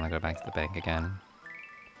really don't want to go back to the bank again.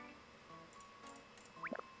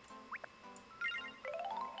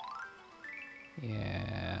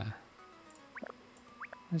 Yeah.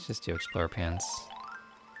 Let's just do explore pants.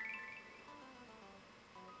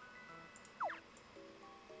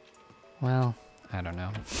 Well, I don't know.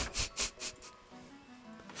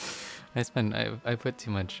 I put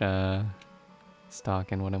too much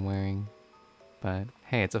stock in what I'm wearing. But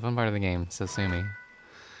hey, it's a fun part of the game, so sue me.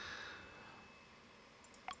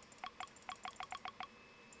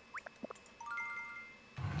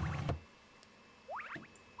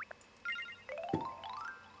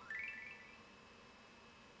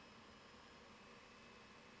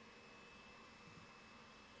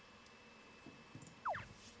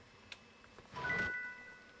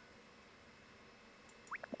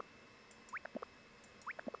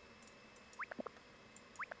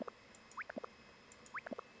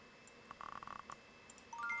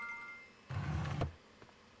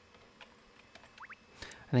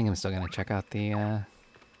 I think I'm still gonna check out the, I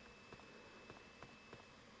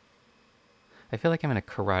feel like I'm in a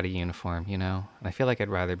karate uniform, you know? And I feel like I'd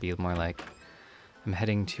rather be more like, I'm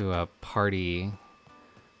heading to a party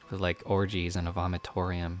with like orgies and a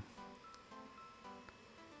vomitorium.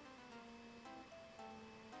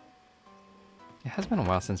 It has been a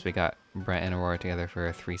while since we got Brett and Aurora together for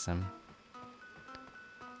a threesome.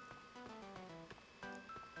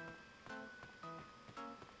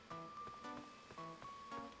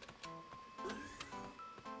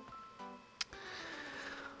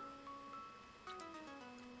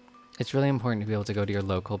 It's really important to be able to go to your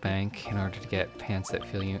local bank in order to get pants that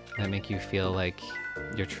make you feel like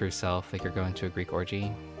your true self, like you're going to a Greek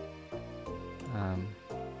orgy.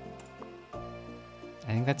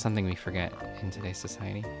 I think that's something we forget in today's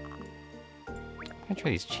society. I'm gonna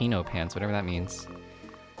try these chino pants, whatever that means.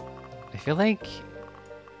 I feel like,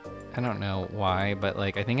 I don't know why, but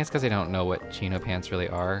like, I think it's because I don't know what chino pants really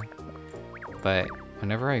are. But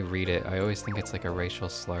whenever I read it, I always think it's like a racial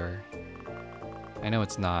slur. I know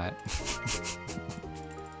it's not.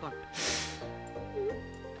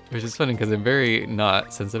 Which is funny because I'm very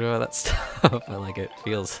not sensitive about that stuff, but like it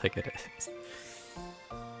feels like it is.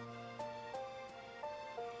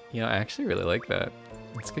 You know, I actually really like that.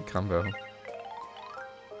 It's a good combo.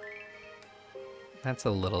 That's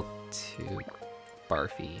a little too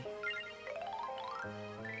barfy.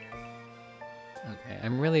 Okay,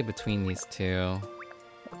 I'm really between these two.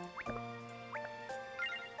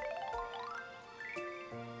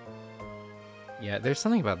 Yeah, there's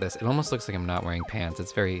something about this. It almost looks like I'm not wearing pants.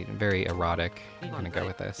 It's very, very erotic. I'm gonna go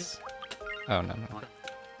with this. Oh, no, no.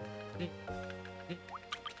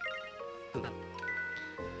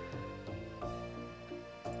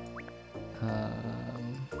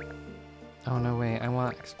 Oh, no, wait. I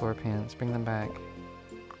want explore pants. Bring them back.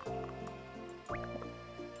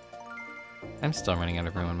 I'm still running out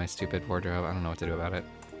of room in my stupid wardrobe. I don't know what to do about it.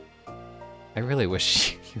 I really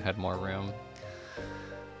wish you had more room.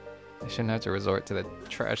 I shouldn't have to resort to the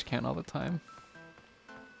trash can all the time.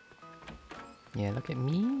 Yeah, look at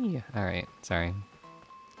me. Alright, sorry.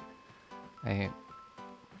 I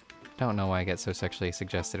don't know why I get so sexually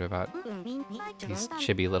suggestive about these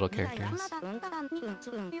chibi little characters.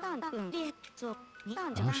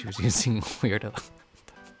 Oh, she was using weird...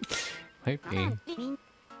 Might be.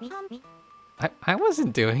 I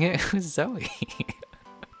wasn't doing it, it was Zoe.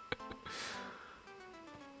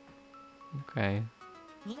 Okay.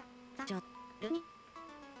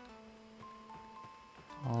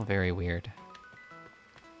 All very weird.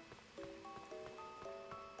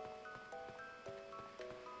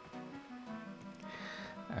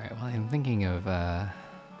 Alright, well, I'm thinking of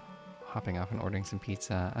hopping off and ordering some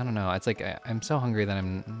pizza. I don't know, it's like I'm so hungry that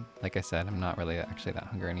I'm, like I said, I'm not really actually that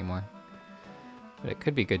hungry anymore. But it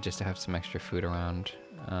could be good just to have some extra food around.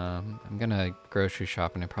 I'm gonna grocery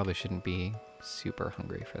shop and I probably shouldn't be super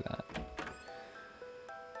hungry for that.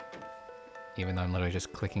 Even though I'm literally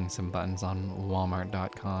just clicking some buttons on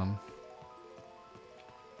Walmart.com.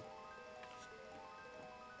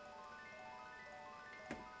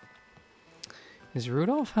 Is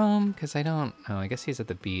Rudolph home? Because I don't know. I guess he's at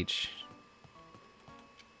the beach.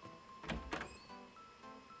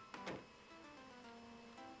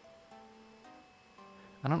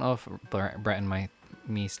 I don't know if Brett and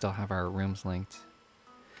me still have our rooms linked.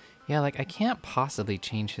 Yeah, like I can't possibly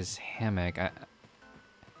change his hammock.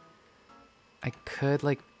 I could,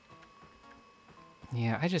 like...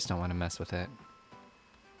 Yeah, I just don't want to mess with it.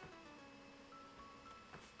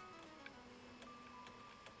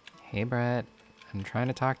 Hey, Brett. I'm trying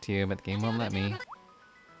to talk to you, but the game won't let me.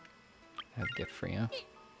 I have a gift for you.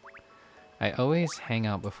 I always hang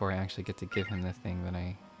out before I actually get to give him the thing that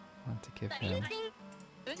I want to give him.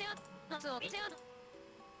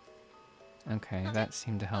 Okay, that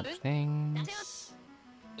seemed to help things.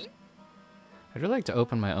 I'd really like to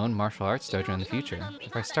open my own martial arts dojo in the future.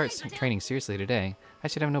 If I start training seriously today, I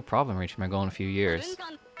should have no problem reaching my goal in a few years.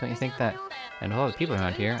 Don't you think that? And with all the people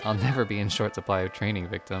around here, I'll never be in short supply of training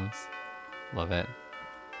victims. Love it.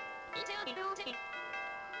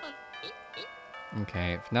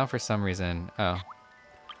 Okay, now for some reason... Oh.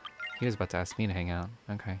 He was about to ask me to hang out.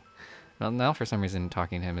 Okay. Well, now for some reason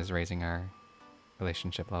talking to him is raising our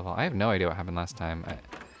relationship level. I have no idea what happened last time.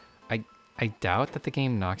 I doubt that the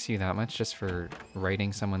game knocks you that much just for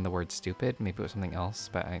writing someone the word stupid. Maybe it was something else,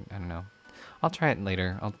 but I don't know. I'll try it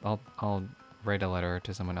later. I'll write a letter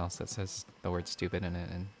to someone else that says the word stupid in it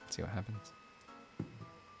and see what happens.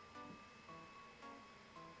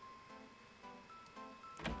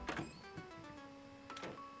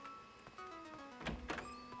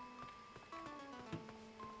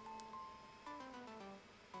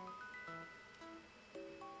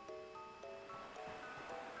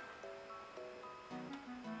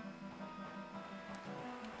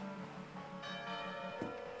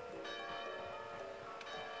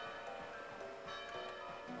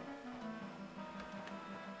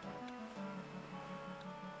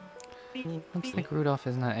 Looks like Rudolph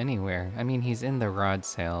is not anywhere. I mean, he's in the rod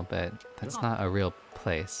sale, but that's not a real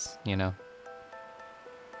place, you know?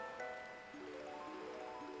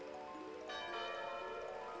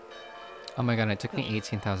 Oh my god, it took me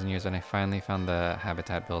 18,000 years when I finally found the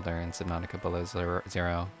habitat builder in Subnautica Below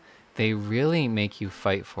Zero. They really make you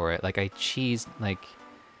fight for it. Like, I cheesed, like...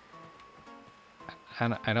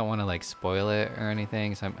 I don't want to, like, spoil it or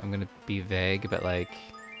anything, so I'm gonna be vague, but, like...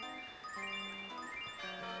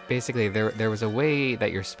 basically there was a way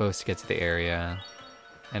that you're supposed to get to the area,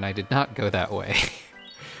 and I did not go that way.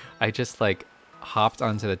 I just like hopped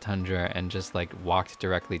onto the tundra and just like walked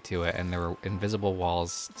directly to it, and there were invisible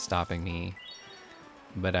walls stopping me.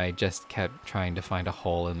 But I just kept trying to find a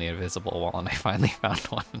hole in the invisible wall, and I finally found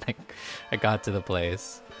one, and I got to the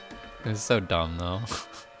place. It was so dumb, though.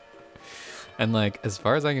 And, like, as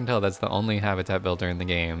far as I can tell, that's the only habitat builder in the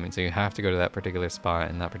game, and so you have to go to that particular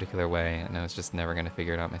spot in that particular way, and I was just never going to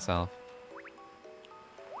figure it out myself.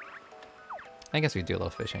 I guess we do a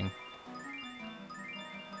little fishing.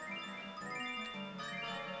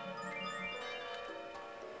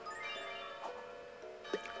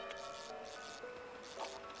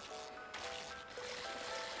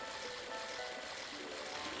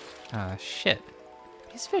 Ah, shit.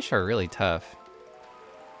 These fish are really tough.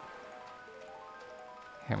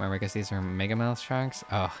 Can't remember, I guess these are megamouth sharks?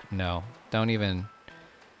 Oh, no. Don't even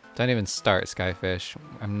start, Skyfish.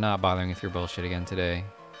 I'm not bothering with your bullshit again today.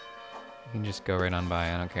 You can just go right on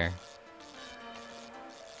by, I don't care.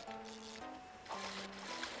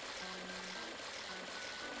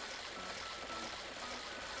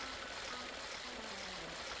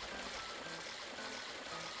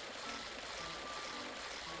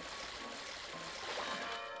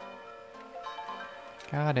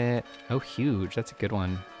 Got it. Oh, huge. That's a good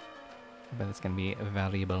one. I bet it's going to be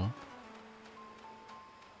valuable.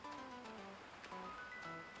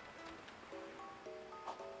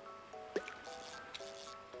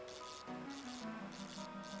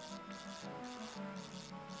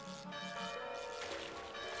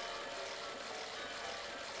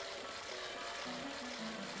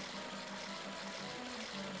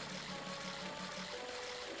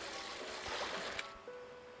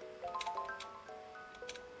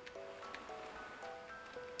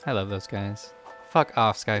 I love those guys. Fuck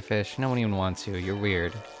off, Skyfish. No one even wants you. You're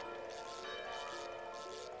weird.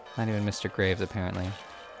 Not even Mr. Graves, apparently.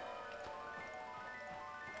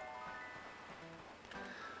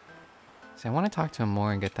 See, I want to talk to him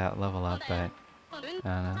more and get that level up, but I don't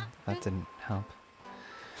know. That didn't help.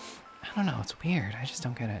 I don't know. It's weird. I just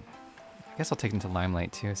don't get it. I guess I'll take him to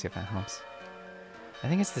Limelight, too, see if that helps. I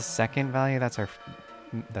think it's the second value. That's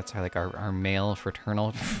our male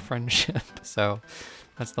fraternal friendship. So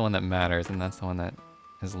that's the one that matters, and that's the one that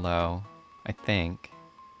is low, I think.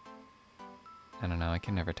 I don't know, I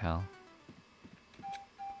can never tell.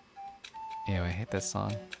 Ew, I hate this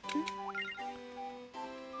song.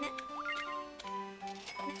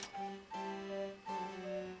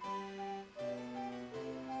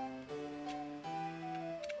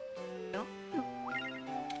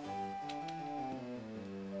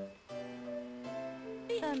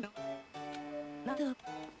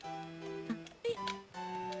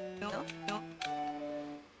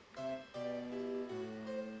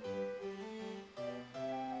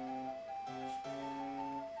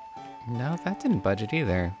 No, that didn't budget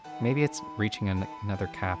either. Maybe it's reaching another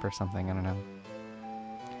cap or something, I don't know.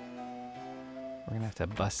 We're gonna have to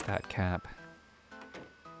bust that cap.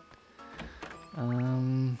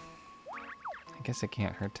 I guess it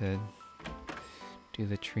can't hurt to do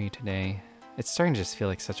the tree today. It's starting to just feel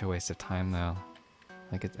like such a waste of time, though.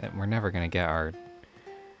 Like, we're never gonna get our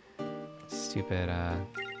stupid,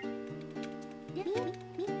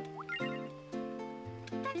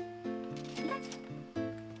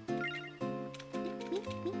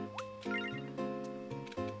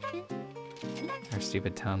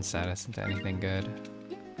 stupid town status into anything good.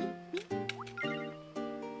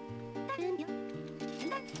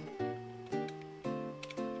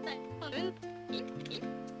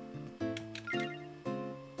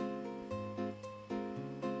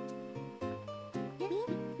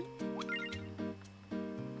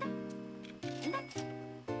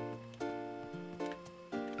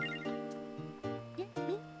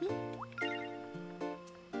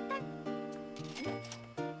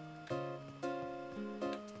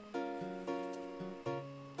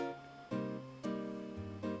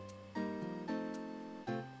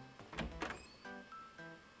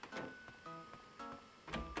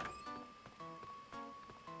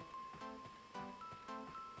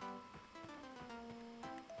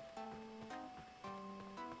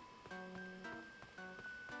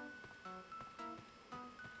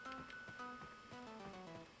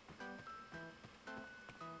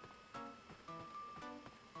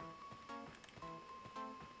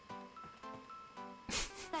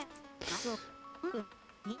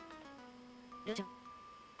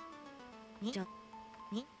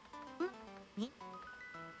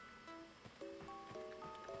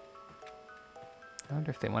 I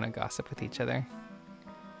wonder if they want to gossip with each other.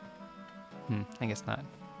 I guess not.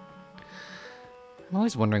 I'm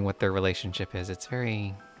always wondering what their relationship is. It's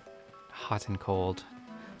very hot and cold.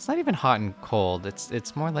 It's not even hot and cold.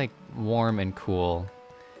 It's more like warm and cool.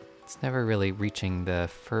 It's never really reaching the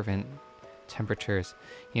fervent temperatures.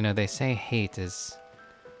 You know, they say hate is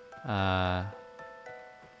a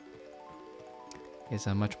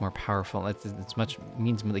much more powerful. It's much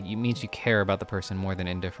means like it means you care about the person more than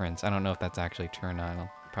indifference. I don't know if that's actually true or not.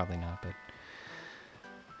 Probably not, but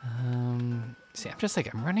see,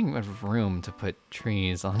 I'm running out of room to put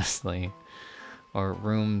trees, honestly, or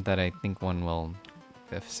room that I think one will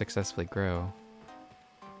successfully grow.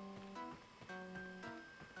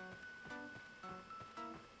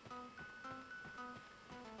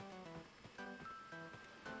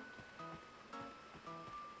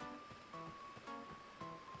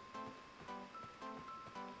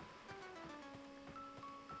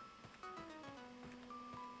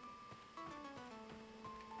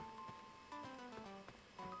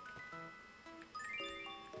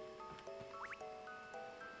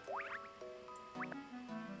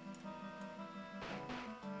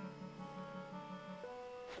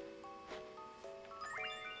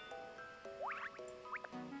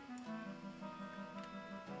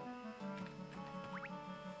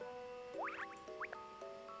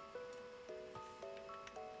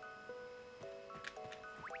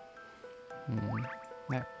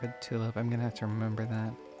 That red tulip, I'm gonna have to remember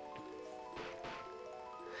that.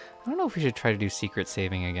 I don't know if we should try to do secret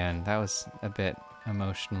saving again. That was a bit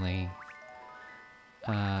emotionally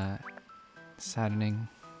saddening.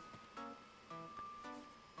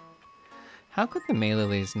 How could the May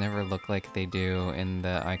lilies never look like they do in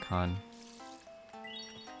the icon?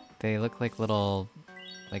 They look like little,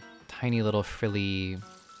 like tiny little frilly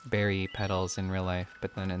berry petals in real life,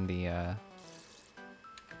 but then in the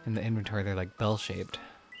inventory they're like bell-shaped.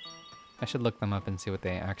 I should look them up and see what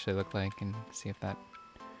they actually look like and see if that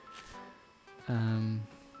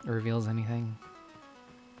reveals anything.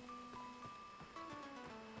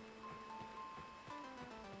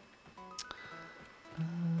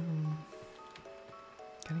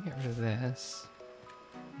 Gotta get rid of this.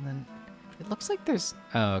 And then it looks like there's...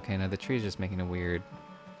 Oh, okay, no, the tree's just making a weird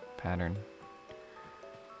pattern.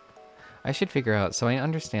 I should figure out... So I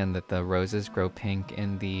understand that the roses grow pink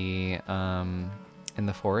in the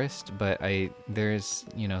forest, but there's,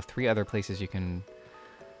 you know, 3 other places you can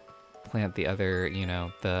plant the other, you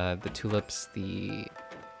know, the tulips, the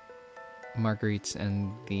marguerites,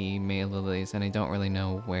 and the May lilies, and I don't really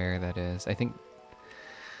know where that is. I think...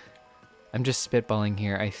 I'm just spitballing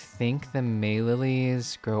here. I think the May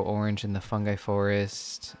lilies grow orange in the fungi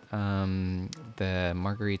forest. The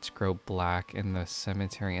marguerites grow black in the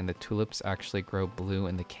cemetery, and the tulips actually grow blue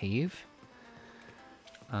in the cave.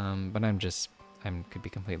 But I could be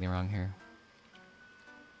completely wrong here.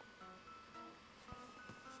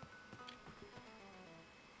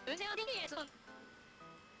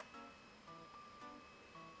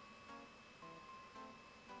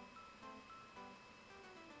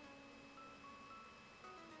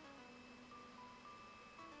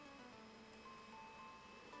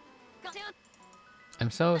 I'm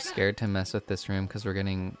so scared to mess with this room because we're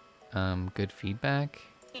getting good feedback.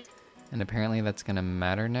 And apparently that's gonna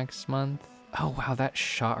matter next month. Oh wow, that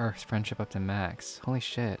shot our friendship up to max. Holy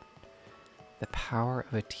shit. The power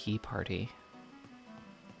of a tea party.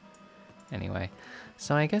 Anyway,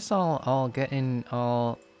 so I guess I'll get in,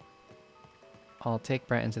 I'll take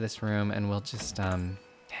Brett into this room and we'll just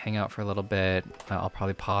hang out for a little bit. I'll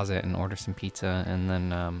probably pause it and order some pizza, and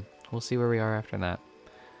then we'll see where we are after that.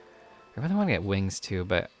 I really want to get wings too,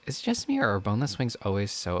 but is it just me, or are boneless wings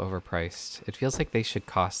always so overpriced? It feels like they should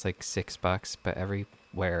cost like $6, but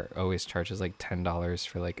everywhere always charges like $10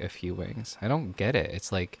 for like a few wings. I don't get it.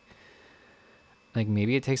 It's like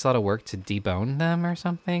maybe it takes a lot of work to debone them or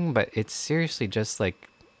something, but it's seriously just like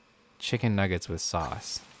chicken nuggets with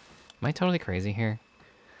sauce. Am I totally crazy here?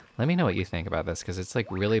 Let me know what you think about this, because it's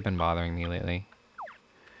like really been bothering me lately.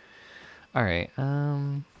 All right,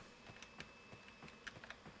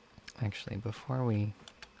 actually, before we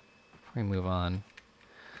move on,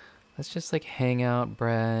 let's just like hang out,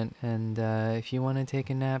 Brett, and if you want to take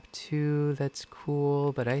a nap too, that's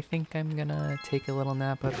cool, but I think I'm gonna take a little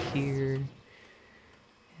nap up here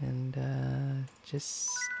and just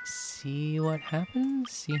see what happens,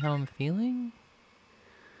 see how I'm feeling.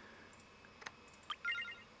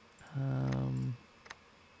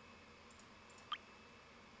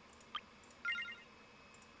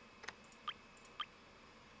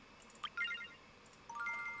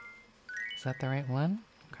 Is that the right one?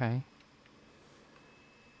 Okay.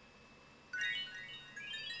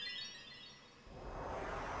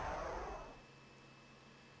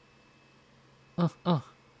 Oh.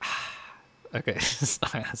 Okay,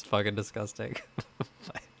 sorry, that's fucking disgusting.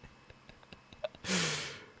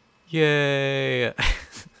 Yay!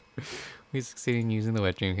 We succeeded in using the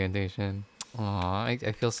wet dream incantation. Aw, I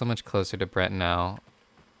feel so much closer to Brett now.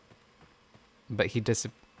 But he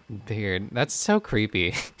disappeared. That's so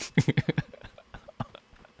creepy.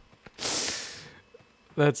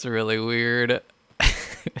 That's really weird.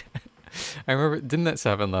 I remember, didn't that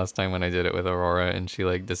happen last time when I did it with Aurora and she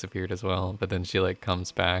like disappeared as well? But then she like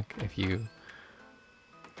comes back if you...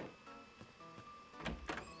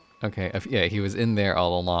 Okay, yeah, he was in there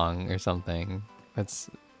all along or something. That's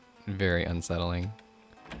very unsettling.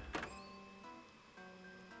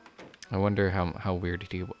 I wonder how weird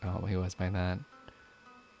he was by that.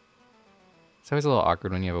 It's always a little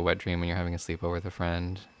awkward when you have a wet dream when you're having a sleepover with a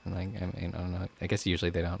friend. And like, I mean, I don't know. I guess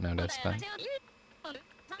usually they don't notice, but...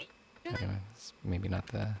 Anyway, it's maybe not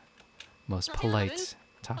the most polite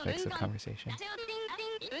topics of conversation.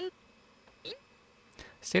 I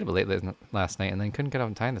stayed up late last night and then couldn't get up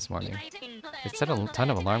in time this morning. It set a ton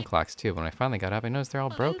of alarm clocks too, but when I finally got up, I noticed they're all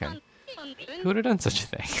broken. Who would have done such a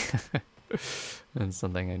thing? That's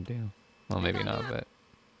something I'd do. Well, maybe not, but...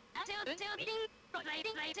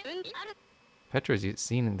 Petra was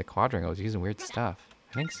seen in the quadrangle was using weird stuff.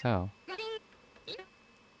 I think so.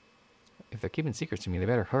 If they're keeping secrets from me, they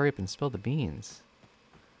better hurry up and spill the beans.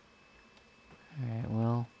 Alright,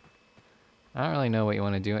 well... I don't really know what you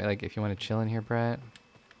want to do. Like, if you want to chill in here, Brett.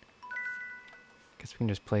 Guess we can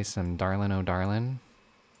just play some Darlin Oh Darlin.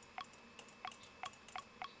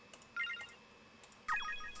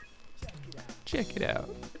 Check it out.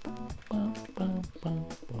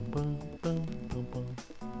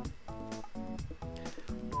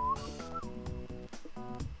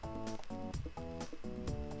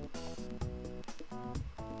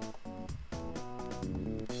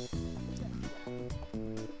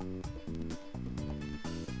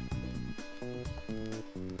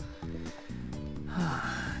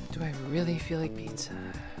 Do I really feel like pizza?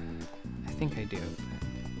 I think I do.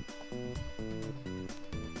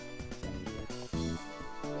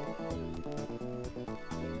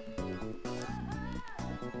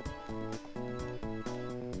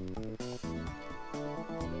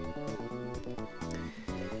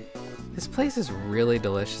 This place is really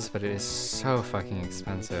delicious, but it is so fucking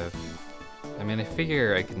expensive. I mean, I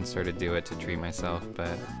figure I can sort of do it to treat myself,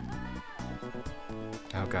 but...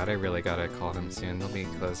 Oh god, I really gotta call them soon. They'll be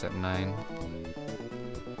closed at 9.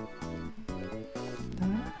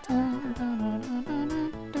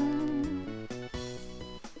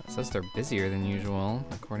 It says they're busier than usual,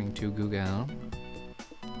 according to Google.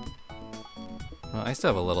 Well, I still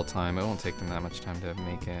have a little time. It won't take them that much time to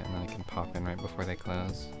make it, and then I can pop in right before they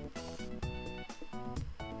close.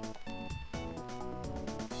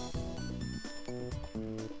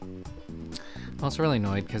 I'm also really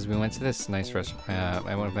annoyed because we went to this nice restaurant.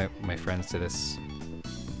 I went with my friends to this.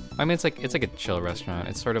 I mean, it's like a chill restaurant.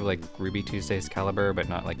 It's sort of like Ruby Tuesday's caliber, but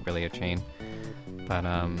not like really a chain. But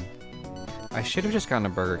I should have just gotten a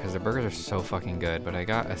burger because the burgers are so fucking good. But I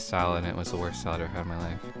got a salad and it was the worst salad I've had in my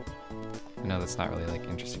life. I know that's not really like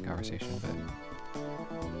interesting conversation, but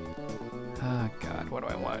oh god, what do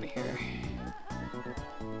I want here?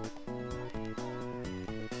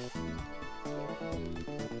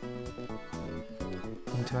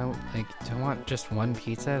 Do I want just one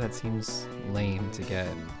pizza? That seems lame to get.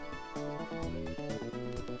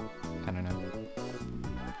 I don't know.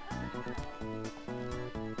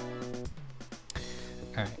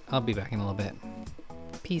 Alright, I'll be back in a little bit.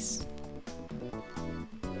 Peace.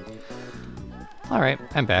 Alright,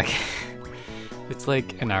 I'm back. It's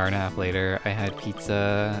like an hour and a half later. I had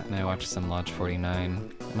pizza and I watched some Lodge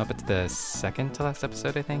 49. I'm up at the second to last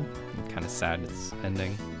episode, I think. I'm kind of sad it's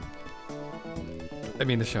ending. I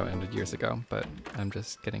mean, the show ended years ago, but I'm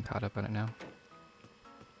just getting caught up on it now.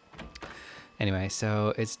 Anyway,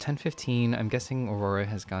 so it's 10:15. I'm guessing Aurora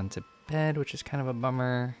has gone to bed, which is kind of a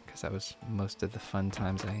bummer, because that was most of the fun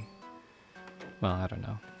times well, I don't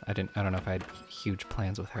know. I don't know if I had huge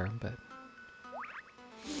plans with her, but...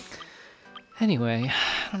 Anyway,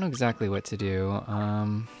 I don't know exactly what to do.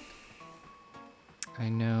 I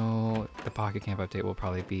know the Pocket Camp update will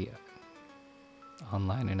probably be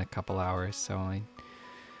online in a couple hours, so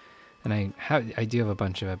I do have a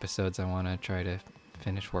bunch of episodes I want to try to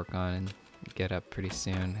finish work on and get up pretty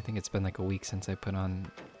soon. I think it's been like a week since I put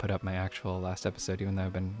up my actual last episode, even though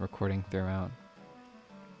I've been recording throughout.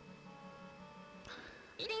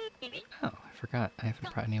 Oh, I forgot. I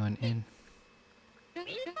haven't brought anyone in.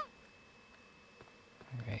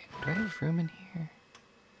 Alright, do I have room in here?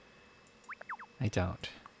 I don't.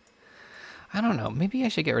 I don't know. Maybe I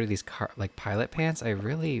should get rid of these pilot pants. I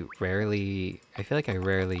feel like I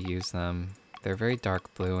rarely use them. They're very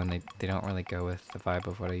dark blue and they don't really go with the vibe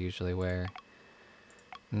of what I usually wear.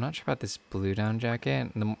 I'm not sure about this blue down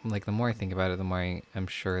jacket. The more I think about it, the more I'm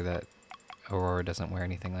sure that Aurora doesn't wear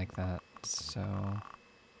anything like that. So,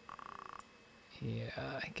 yeah,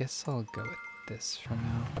 I guess I'll go with this for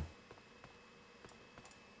now.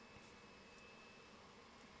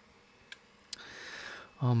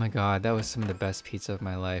 Oh my god, that was some of the best pizza of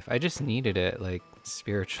my life. I just needed it, like,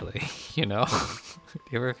 spiritually, you know? Do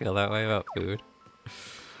you ever feel that way about food?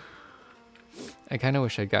 I kind of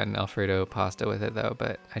wish I'd gotten Alfredo pasta with it, though,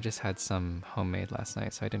 but I just had some homemade last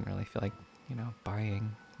night, so I didn't really feel like, you know,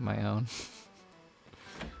 buying my own.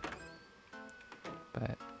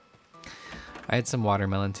 But I had some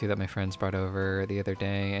watermelon, too, that my friends brought over the other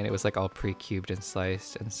day, and it was, like, all pre-cubed and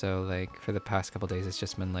sliced, and so, like, for the past couple days, it's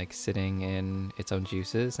just been, like, sitting in its own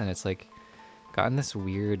juices, and it's, like, gotten this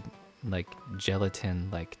weird, like,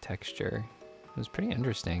 gelatin-like texture. It was pretty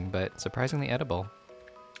interesting, but surprisingly edible.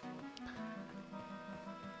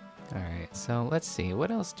 Alright, so let's see.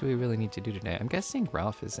 What else do we really need to do today? I'm guessing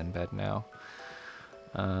Ralph is in bed now.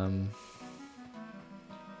 I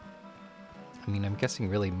mean, I'm guessing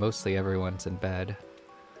really mostly everyone's in bed.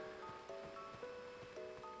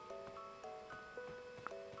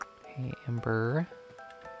 Hey, Amber.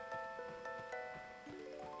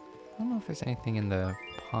 I don't know if there's anything in the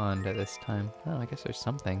pond at this time. Oh, I guess there's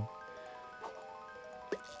something.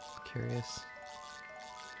 Curious.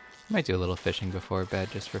 Might do a little fishing before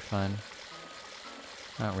bed just for fun.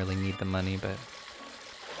 I don't really need the money, but...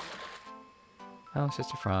 Oh, it's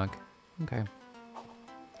just a frog. Okay.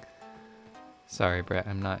 Sorry, Brett,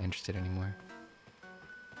 I'm not interested anymore.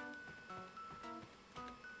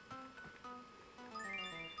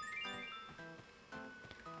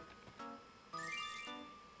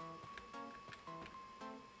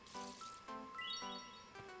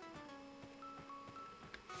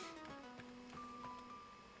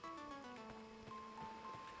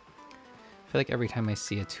 I feel like every time I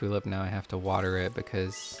see a tulip now I have to water it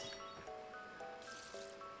because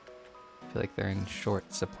I feel like they're in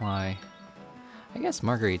short supply. I guess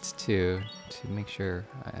marguerites too, to make sure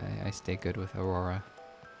I stay good with Aurora.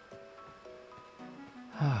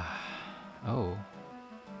 Oh, we're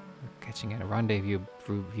catching a rendezvous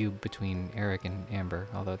view between Eric and Amber,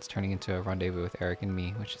 although it's turning into a rendezvous with Eric and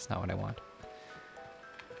me, which is not what I want.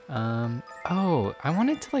 Oh, I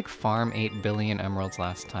wanted to like farm 8 billion emeralds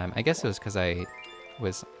last time. I guess it was because I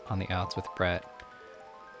was on the outs with Brett.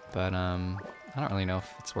 But, I don't really know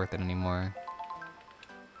if it's worth it anymore.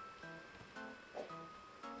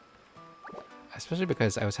 Especially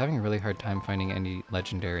because I was having a really hard time finding any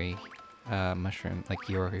legendary, mushroom, like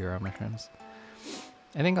hero mushrooms.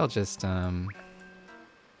 I think I'll just, do some,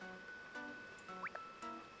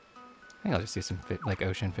 like,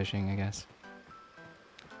 ocean fishing, I guess.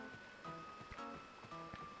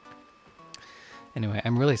 Anyway,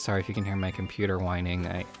 I'm really sorry if you can hear my computer whining.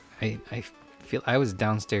 I feel I was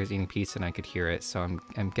downstairs eating pizza and I could hear it, so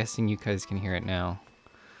I'm guessing you guys can hear it now.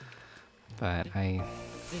 But I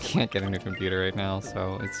can't get a new computer right now,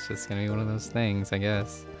 so it's just gonna be one of those things, I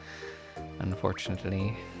guess.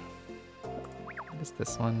 Unfortunately. What is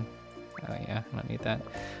this one? Oh yeah, I don't need that.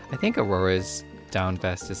 I think Aurora's down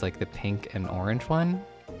vest is like the pink and orange one.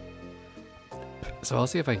 So I'll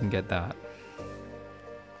see if I can get that.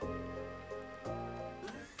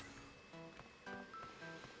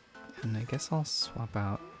 And I guess I'll swap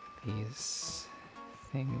out these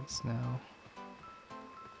things now.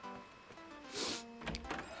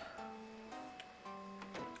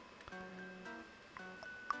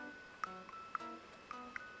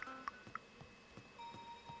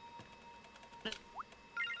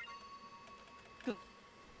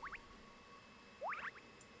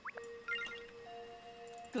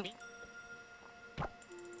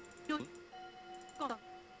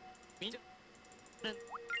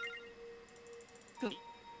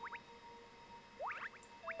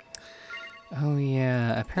 Oh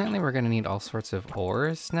yeah, apparently we're gonna need all sorts of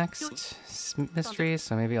ores next mystery,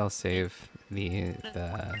 so maybe I'll save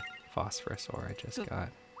the phosphorus ore I just got.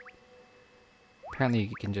 Apparently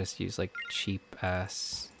you can just use like cheap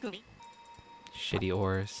ass shitty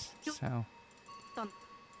ores, so.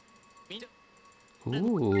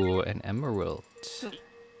 Ooh, an emerald.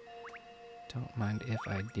 Don't mind if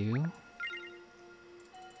I do.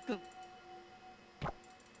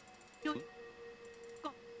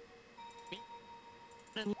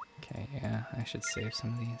 Okay, yeah, I should save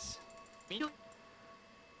some of these. I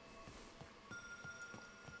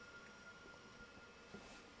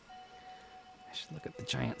should look at the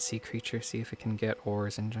giant sea creature, see if it can get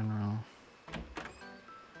ores in general.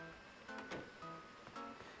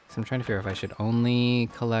 So I'm trying to figure out if I should only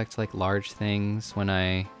collect like large things when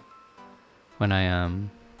I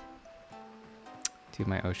do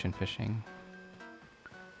my ocean fishing.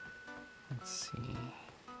 Let's see.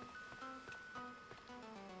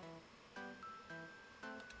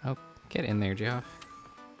 Oh, get in there, Geoff.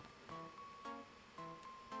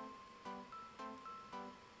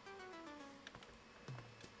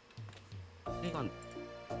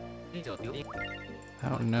 I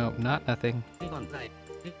don't know, not nothing.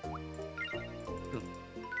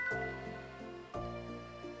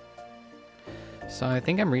 So I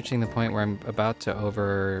think I'm reaching the point where I'm about to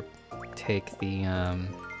overtake the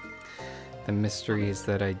mysteries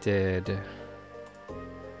that I did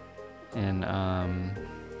in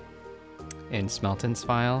Smelton's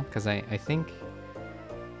file, because I think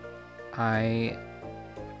I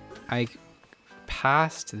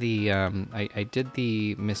passed the I did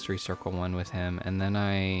the mystery circle one with him, and then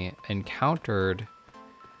I encountered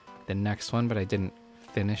the next one, but I didn't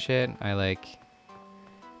finish it.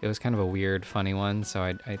 It was kind of a weird, funny one, so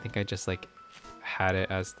I think I just like had it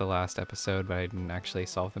as the last episode, but I didn't actually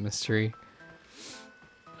solve the mystery.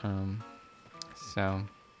 So of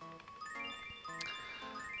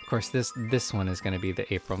course this one is going to be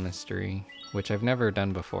the April mystery, which I've never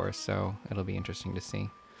done before, so it'll be interesting to see.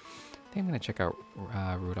 I think I'm going to check out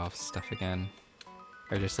Rudolph's stuff again,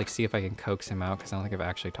 or just like see if I can coax him out, because I don't think I've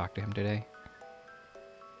actually talked to him today.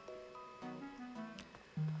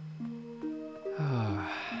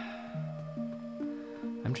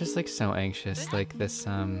 I'm just like so anxious, like this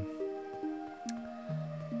I'm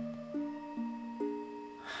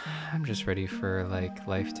just ready for like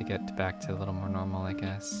life to get back to a little more normal, I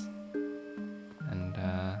guess. And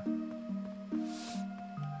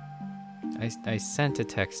I sent a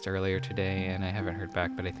text earlier today and I haven't heard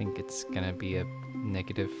back, but I think it's gonna be a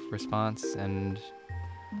negative response, and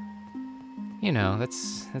you know,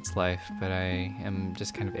 that's life, but I am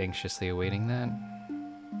just kind of anxiously awaiting that.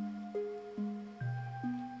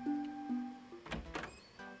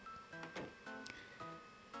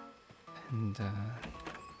 And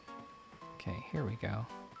okay, here we go.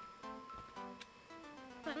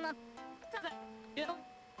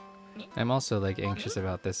 I'm also like anxious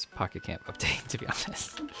about this Pocket Camp update, to be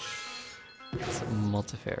honest. It's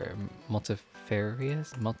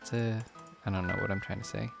multifarious? I don't know what I'm trying to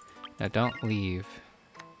say. Now don't leave,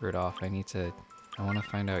 Rudolph. I want to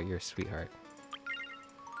find out your sweetheart.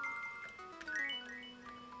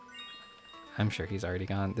 I'm sure he's already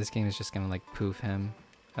gone. This game is just gonna like poof him.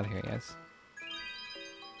 Oh, here he is.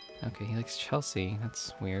 Okay, he likes Chelsea.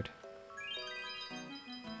 That's weird.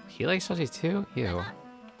 He likes Chelsea too? Ew.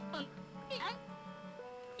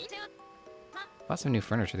 Bought some new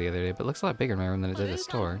furniture the other day, but it looks a lot bigger in my room than it did at the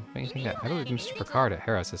store. What do you think? I believe Mr. Picard at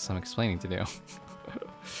Harris has some explaining to do.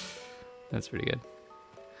 That's pretty good.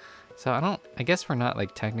 So I guess we're not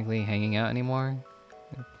like technically hanging out anymore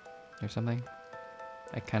or something.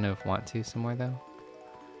 I kind of want to some more though.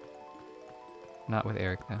 Not with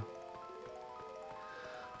Eric though.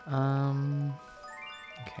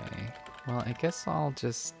 Okay. Well, I guess I'll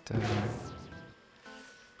just I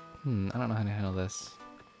don't know how to handle this.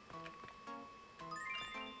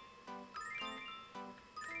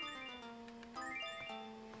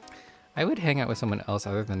 I would hang out with someone else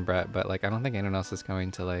other than Brett, but like I don't think anyone else is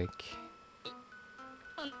going to like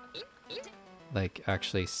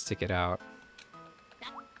actually stick it out.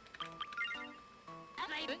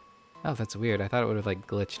 Oh, that's weird. I thought it would have like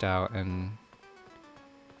glitched out, and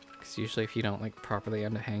because usually if you don't like properly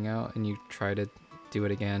end a hangout and you try to do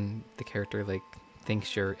it again, the character like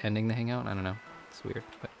thinks you're ending the hangout. I don't know. It's weird,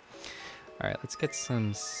 but all right, let's get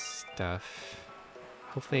some stuff.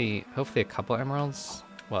 Hopefully a couple emeralds.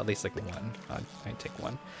 Well, at least like one. I'd take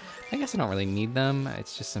one. I guess I don't really need them.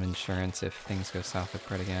 It's just some insurance if things go south with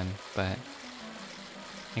Brett again. But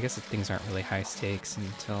I guess if things aren't really high stakes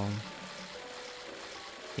until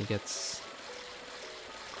he gets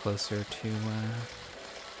closer to, I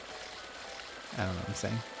don't know what I'm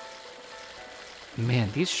saying. Man,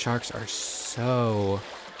 these sharks are so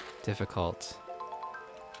difficult.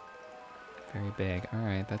 Very big. All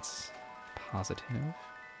right, that's positive.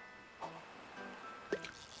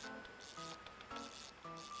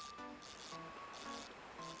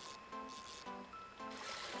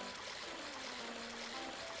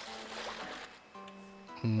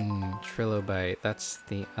 Trilobite, that's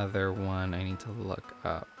the other one I need to look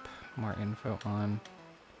up more info on.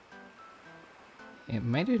 It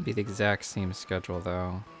might even be the exact same schedule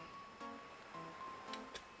though.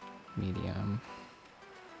 Medium.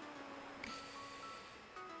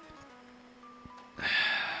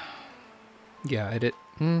 Yeah, I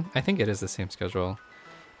think it is the same schedule.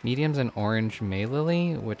 Medium's an orange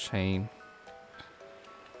Maylily, which and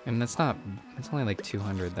it's only like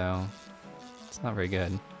 200 though. It's not very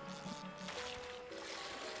good.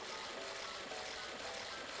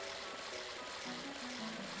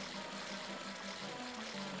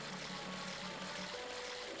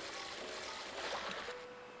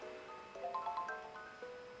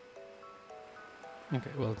 Okay,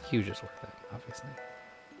 well, huge is worth it, obviously.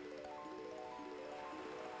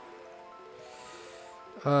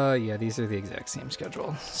 Yeah, these are the exact same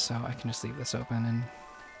schedule, so I can just leave this open and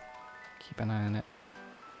keep an eye on it.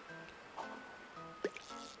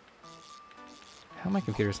 How my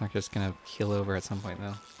computer's not just gonna keel over at some point,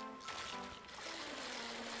 though.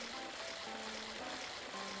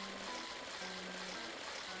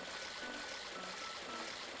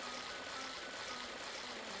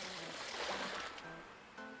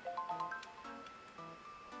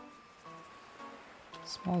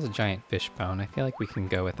 Small as a giant fish bone. I feel like we can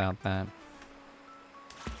go without that.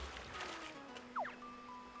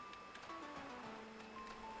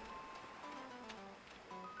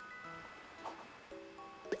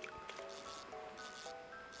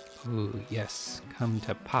 Ooh, yes. Come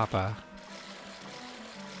to Papa.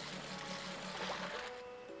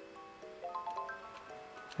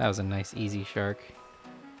 That was a nice, easy shark.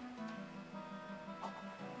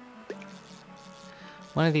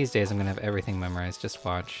 One of these days I'm gonna have everything memorized. Just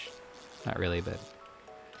watch. Not really, but...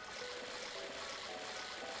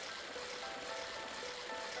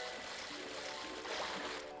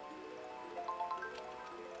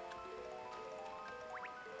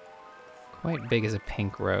 Quite big as a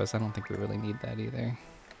pink rose. I don't think we really need that either.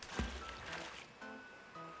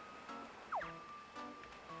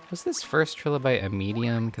 Was this first trilobite a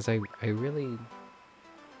medium? Because I really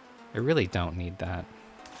don't need that.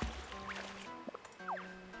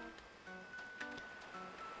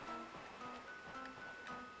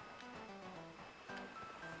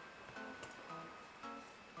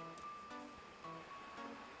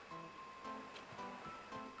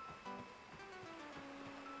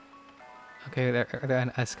 Okay, a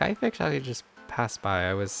skyfish I just passed by.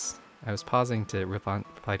 I was pausing to reply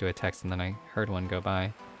to a text, and then I heard one go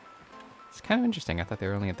by. It's kind of interesting. I thought they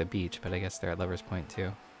were only at the beach, but I guess they're at Lover's Point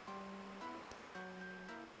too.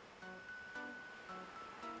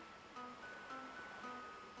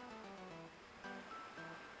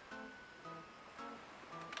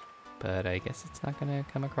 But I guess it's not gonna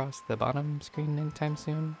come across the bottom screen anytime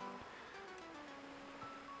soon.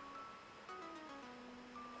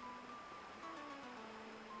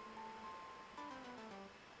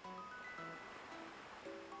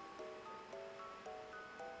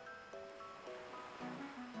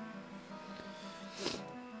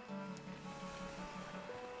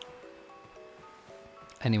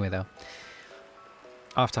 Anyway, though,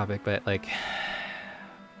 off topic, but like,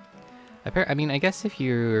 I mean, I guess if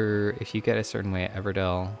you get a certain way at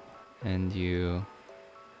Everdell and you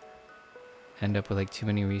end up with like too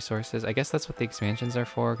many resources, I guess that's what the expansions are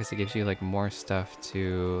for, because it gives you like more stuff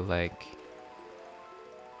to like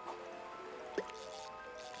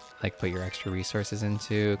put your extra resources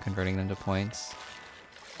into, converting them to points.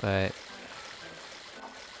 But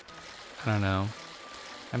I don't know.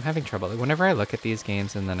 I'm having trouble. Like, whenever I look at these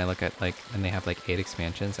games and then I look at and they have like 8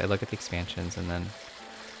 expansions, I look at the expansions and then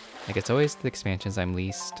like it's always the expansions I'm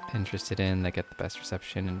least interested in that get the best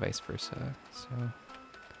reception and vice versa. So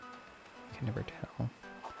I can never tell.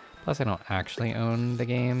 Plus I don't actually own the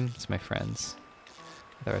game, it's my friends.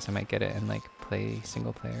 Otherwise I might get it and like play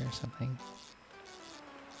single player or something.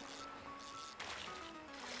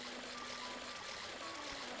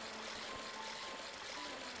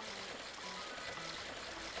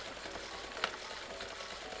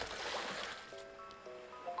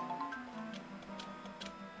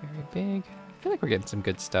 Big. I feel like we're getting some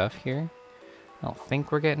good stuff here. I don't think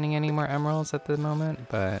we're getting any more emeralds at the moment,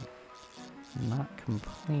 but I'm not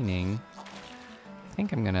complaining. I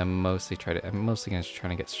think I'm gonna mostly try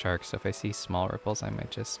to get sharks, so if I see small ripples I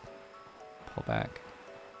might just pull back.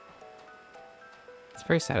 It's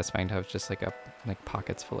very satisfying to have just like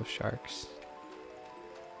pockets full of sharks.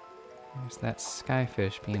 There's that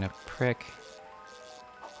skyfish being a prick.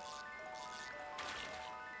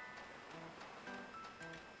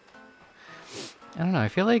 I don't know, I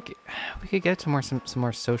feel like we could get to some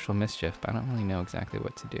more social mischief, but I don't really know exactly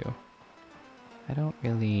what to do. I don't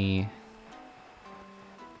really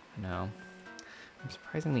know. I'm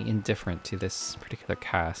surprisingly indifferent to this particular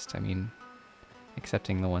cast. I mean,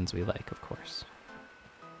 excepting the ones we like, of course.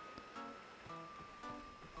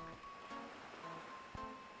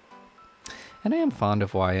 And I am fond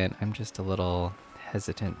of Wyatt. I'm just a little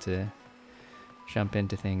hesitant to jump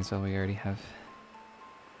into things while we already have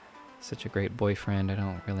such a great boyfriend. I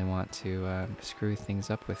don't really want to screw things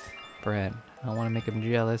up with Brett. I don't want to make him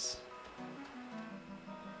jealous.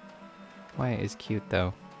 Wyatt is cute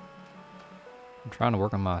though. I'm trying to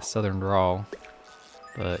work on my southern drawl,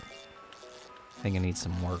 but I think I need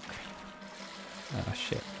some work. Oh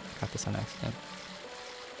shit, got this on accident.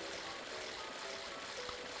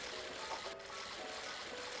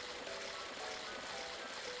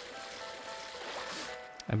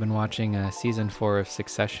 I've been watching season 4 of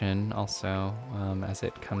Succession also as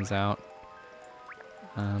it comes out.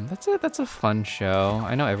 That's a fun show.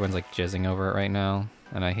 I know everyone's like jizzing over it right now,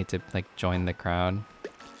 and I hate to like join the crowd.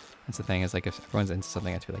 That's the thing, is like if everyone's into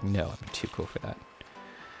something, I have to be like, no, I'm too cool for that.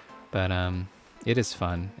 But it is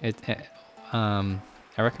fun. I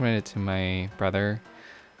recommend it to my brother,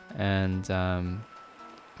 and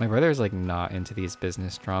my brother is like not into these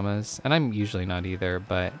business dramas, and I'm usually not either.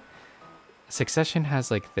 But Succession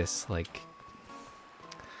has like this like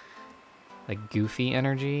goofy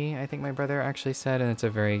energy, I think my brother actually said, and it's a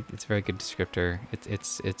very good descriptor.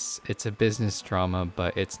 It's a business drama,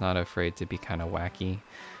 but it's not afraid to be kind of wacky.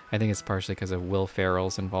 I think it's partially because of Will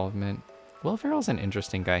Ferrell's involvement. Will Ferrell's an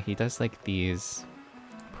interesting guy. He does like these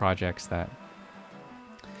projects that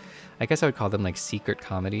I guess I would call them like secret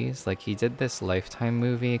comedies. Like he did this Lifetime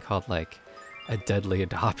movie called like A Deadly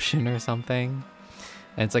Adoption or something.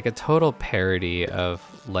 And it's like a total parody of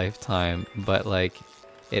Lifetime, but like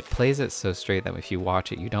it plays it so straight that if you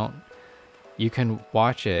watch it, you can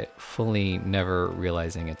watch it fully never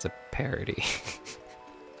realizing it's a parody.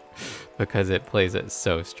 Because it plays it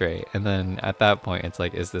so straight. And then at that point, it's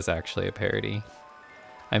like, is this actually a parody?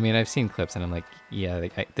 I mean, I've seen clips and I'm like, yeah,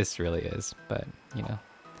 this really is, but you know.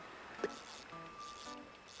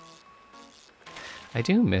 I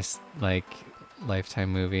do miss like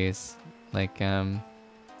Lifetime movies. Like a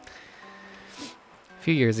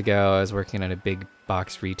few years ago, I was working at a big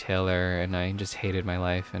box retailer and I just hated my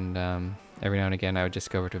life. And every now and again, I would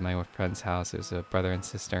just go over to my friend's house. It was a brother and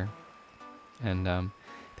sister. And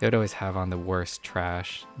they would always have on the worst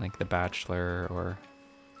trash, like The Bachelor or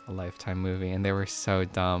a Lifetime movie. And they were so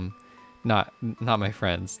dumb. Not my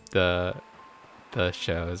friends, the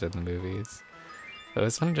shows and the movies. But it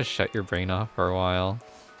was fun to just shut your brain off for a while.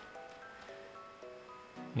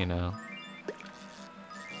 You know.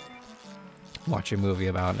 Watch a movie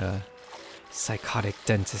about a psychotic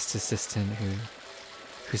dentist assistant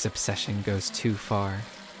whose obsession goes too far.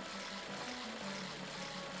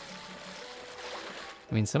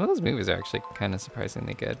 I mean, some of those movies are actually kind of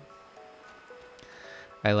surprisingly good.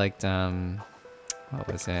 I liked, what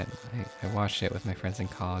was it? I watched it with my friends in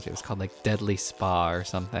college. It was called like Deadly Spa or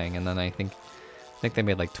something, and then I think they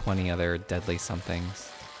made like 20 other deadly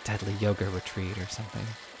somethings. Deadly Yoga Retreat or something.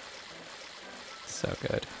 So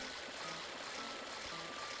good.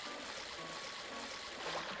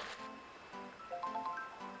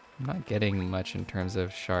 I'm not getting much in terms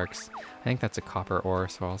of sharks. I think that's a copper ore,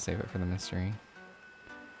 so I'll save it for the mystery.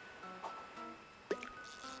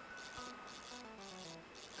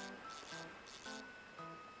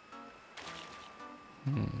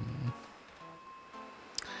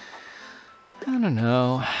 I don't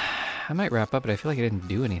know. I might wrap up, but I feel like I didn't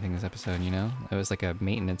do anything this episode, you know? It was like a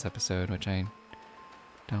maintenance episode, which I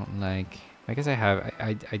don't like. I guess I have...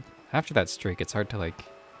 I after that streak, it's hard to, like,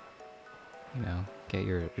 you know, get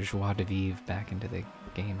your joie de vivre back into the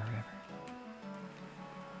game or whatever.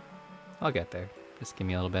 I'll get there. Just give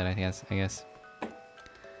me a little bit, I guess.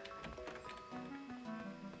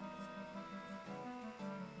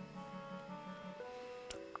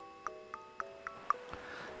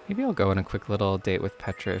 Maybe I'll go on a quick little date with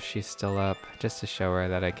Petra if she's still up, just to show her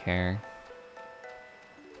that I care.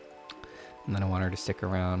 And then I want her to stick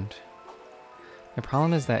around. The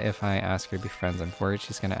problem is that if I ask her to be friends, I'm worried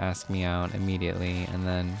she's going to ask me out immediately, and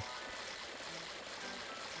then...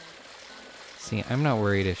 See, I'm not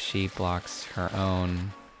worried if she blocks her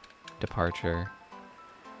own departure.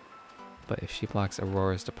 But if she blocks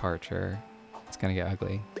Aurora's departure, it's going to get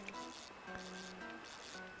ugly.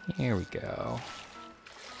 Here we go.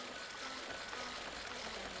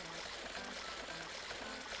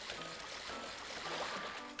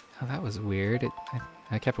 Oh, that was weird.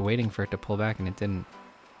 I kept waiting for it to pull back and it didn't.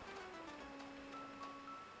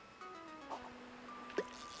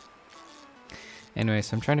 Anyway,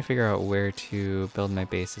 so I'm trying to figure out where to build my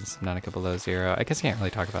base in Subnautica Below Zero. I guess I can't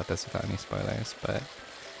really talk about this without any spoilers, but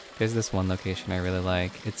there's this one location I really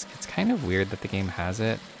like. It's kind of weird that the game has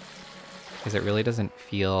it, because it really doesn't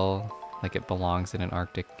feel like it belongs in an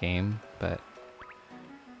Arctic game, but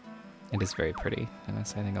it is very pretty, and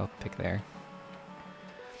so I think I'll pick there.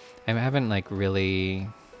 I haven't like I really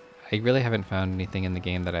haven't found anything in the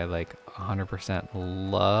game that I like 100%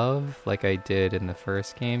 love like I did in the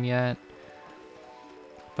first game yet.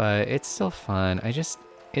 But it's still fun.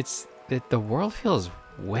 The world feels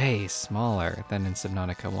way smaller than in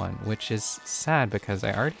Subnautica 1, which is sad because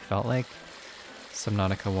I already felt like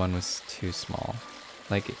Subnautica 1 was too small.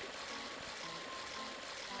 Like,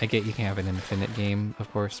 I get you can have an infinite game, of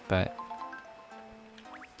course, but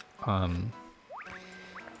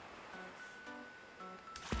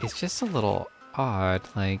it's just a little odd.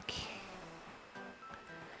 Like,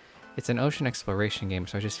 it's an ocean exploration game,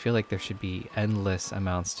 so I just feel like there should be endless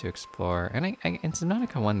amounts to explore. And in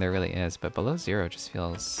Subnautica 1 there really is, but Below Zero just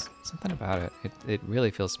feels something about it. It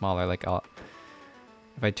really feels smaller. Like,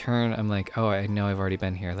 if I turn, I'm like, oh, I know I've already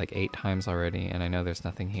been here like 8 times already, and I know there's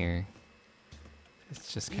nothing here.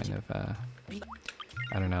 It's just kind of,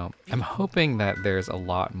 I don't know. I'm hoping that there's a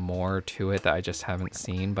lot more to it that I just haven't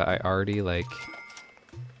seen, but I already, like,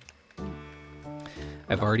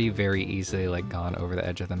 I've already very easily, like, gone over the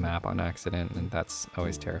edge of the map on accident, and that's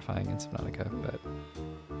always terrifying in Subnautica, but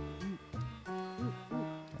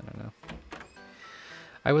I don't know.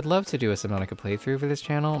 I would love to do a Subnautica playthrough for this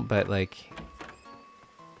channel, but, like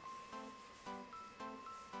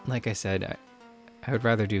I said, I would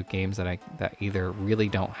rather do games that either really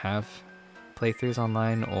don't have playthroughs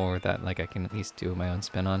online or that, like, I can at least do my own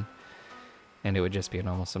spin on, and it would just be a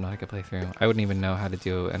normal Subnautica playthrough. I wouldn't even know how to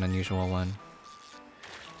do an unusual one.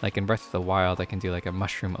 Like in Breath of the Wild, I can do like a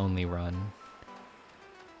mushroom-only run,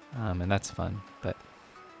 and that's fun, but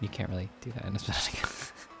you can't really do that in a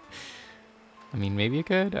Subnautica. I mean, maybe you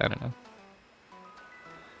could? I don't know.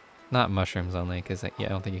 Not mushrooms only, because yeah, I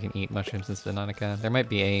don't think you can eat mushrooms in Subnautica. There might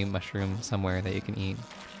be a mushroom somewhere that you can eat.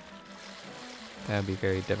 That would be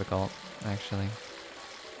very difficult, actually.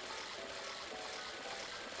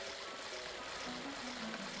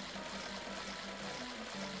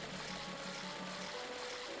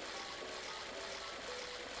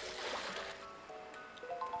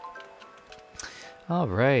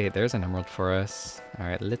 Alright, there's an emerald for us.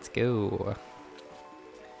 Alright, let's go.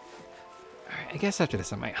 Alright, I guess after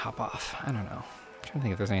this I might hop off. I don't know. I'm trying to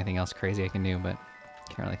think if there's anything else crazy I can do, but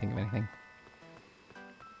can't really think of anything.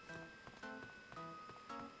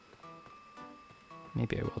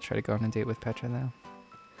 Maybe I will try to go on a date with Petra, though.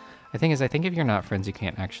 The thing is, I think if you're not friends, you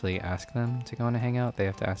can't actually ask them to go on a hangout. They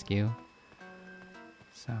have to ask you.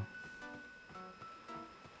 So...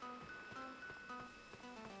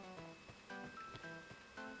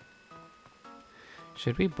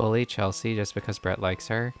 should we bully Chelsea just because Brett likes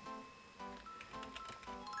her?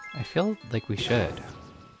 I feel like we should.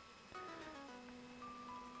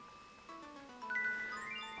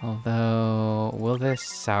 Although, will this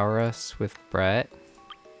sour us with Brett?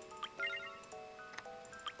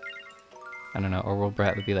 I don't know, or will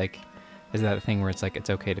Brett be like, is that a thing where it's like, it's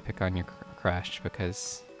okay to pick on your crush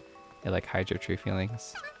because it like hides your true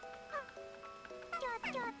feelings?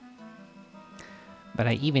 But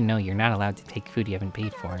I even know you're not allowed to take food you haven't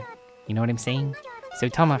paid for. You know what I'm saying? So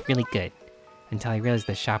tell him off really good. Until I realized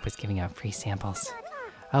the shop was giving out free samples.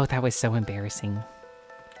 Oh, that was so embarrassing.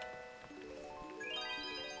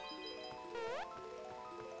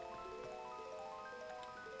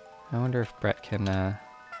 I wonder if Brett can,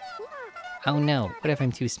 Oh no, what if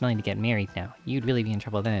I'm too smelly to get married now? You'd really be in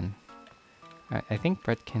trouble then. I think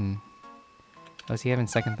Brett can... Oh, is he having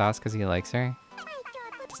second thoughts because he likes her?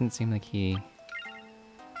 Doesn't seem like he...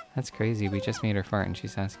 That's crazy, we just made her fart and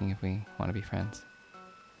she's asking if we want to be friends.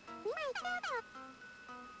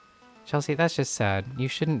 Chelsea, that's just sad. You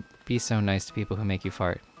shouldn't be so nice to people who make you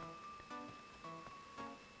fart.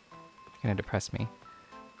 You're gonna depress me.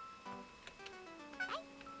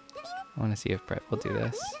 I want to see if Brett will do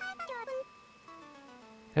this.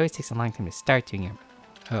 It always takes a long time to start doing it.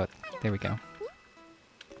 Oh, there we go.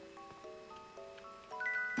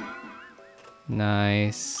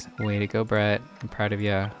 Nice. Way to go, Brett. I'm proud of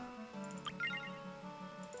ya.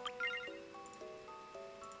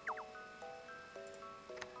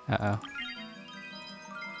 Uh-oh.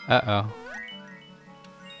 Uh-oh.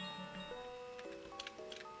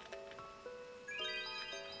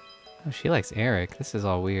 Oh, she likes Eric. This is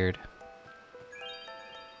all weird.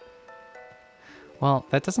 Well,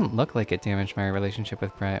 that doesn't look like it damaged my relationship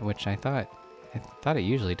with Brett, which I thought it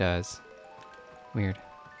usually does. Weird.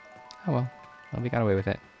 Oh well. Well, we got away with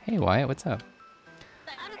it. Hey, Wyatt, what's up?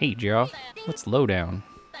 Hey, Geoff. What's lowdown?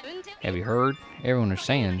 Have you heard? Everyone is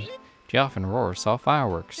saying Geoff and Aurora saw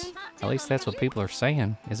fireworks. At least that's what people are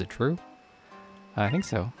saying. Is it true? I think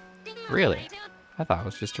so. Really? I thought it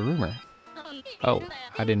was just a rumor. Oh,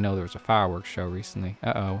 I didn't know there was a fireworks show recently.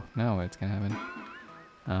 Uh-oh. No, it's gonna happen.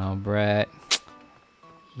 Oh, Brett.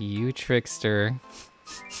 You trickster.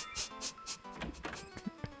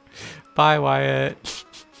 Bye, Wyatt.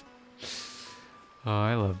 Oh,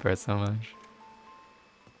 I love Brett so much.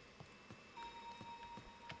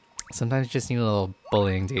 Sometimes you just need a little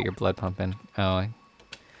bullying to get your blood pumping. Oh, I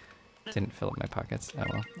didn't fill up my pockets. Oh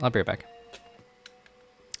well. I'll be right back.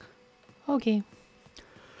 Okay.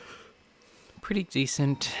 Pretty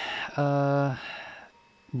decent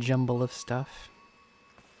jumble of stuff.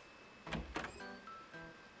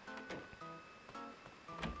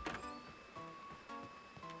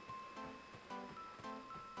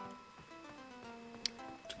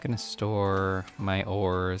 Gonna store my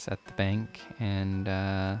ores at the bank, and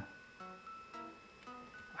I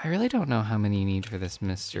really don't know how many you need for this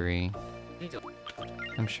mystery.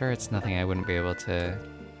 I'm sure it's nothing I wouldn't be able to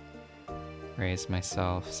raise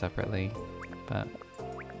myself separately, but...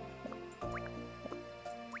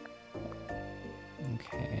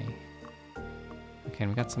 Okay. Okay,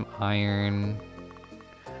 we got some iron.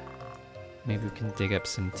 Maybe we can dig up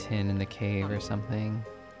some tin in the cave or something.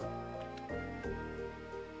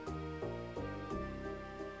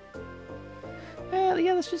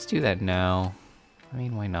 Yeah, let's just do that now. I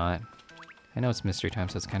mean, why not? I know it's mystery time,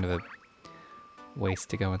 so it's kind of a waste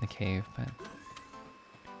to go in the cave, but...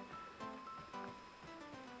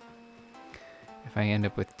 If I end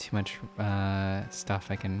up with too much stuff,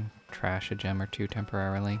 I can trash a gem or two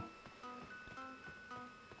temporarily.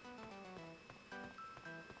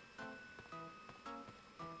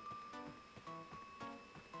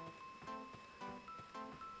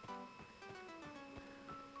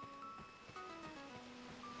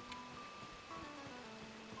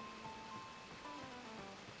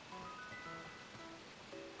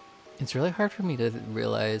 It's really hard for me to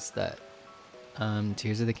realize that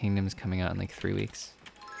Tears of the Kingdom is coming out in like 3 weeks.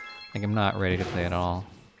 Like, I'm not ready to play it all.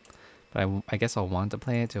 But I guess I'll want to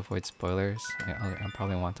play it to avoid spoilers. I'll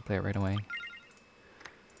probably want to play it right away.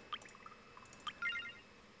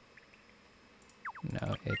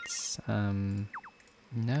 No, it's,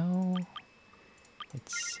 no.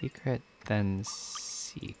 It's secret, then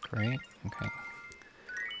seek, right? Okay.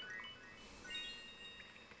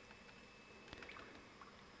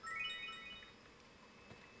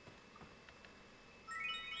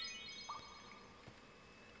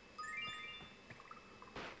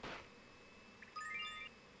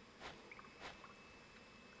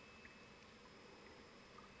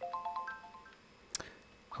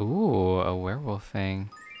 Ooh, a werewolf thing.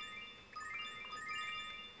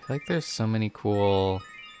 I feel like there's so many cool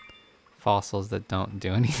fossils that don't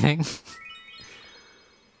do anything.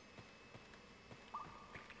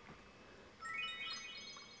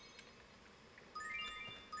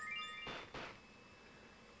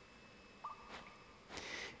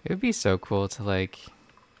 It would be so cool to like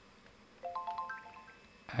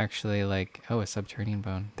actually like, oh, a subterranean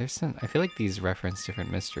bone. There's some, I feel like these reference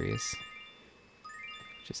different mysteries,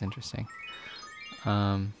 which is interesting.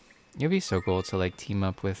 It'd be so cool to like team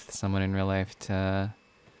up with someone in real life to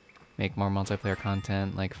make more multiplayer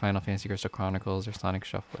content, like Final Fantasy Crystal Chronicles or Sonic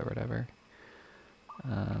Shuffle or whatever.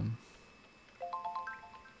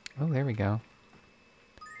 Oh, there we go.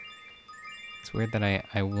 It's weird that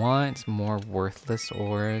I want more worthless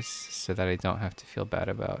ores so that I don't have to feel bad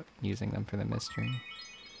about using them for the mystery.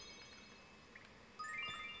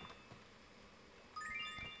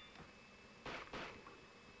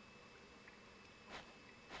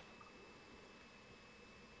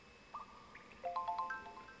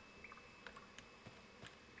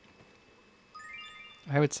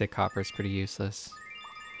 I would say copper's pretty useless.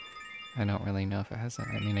 I don't really know if it has it.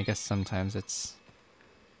 I mean, I guess sometimes it's...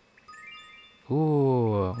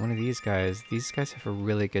 Ooh, one of these guys. These guys have a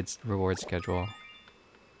really good reward schedule.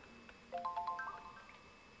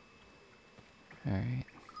 Alright.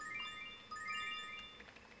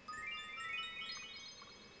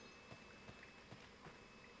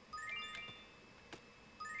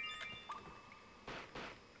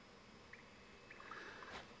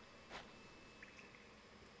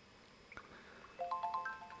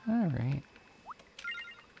 Alright.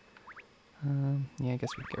 Yeah, I guess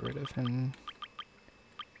we'd get rid of him.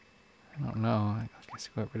 I don't know. I guess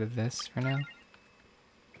we'll get rid of this for now.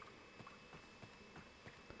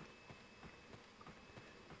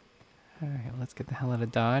 Alright, let's get the hell out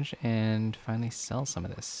of Dodge and finally sell some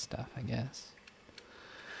of this stuff, I guess.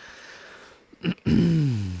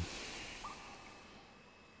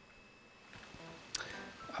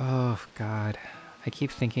 Oh, God. I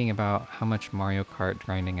keep thinking about how much Mario Kart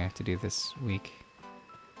grinding I have to do this week.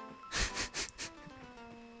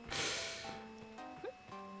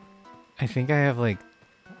 I think I have like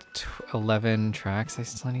 11 tracks I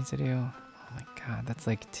still need to do. Oh my God, that's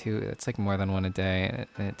like that's like more than one a day,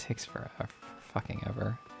 and it takes forever, fucking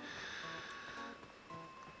ever.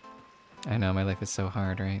 I know, my life is so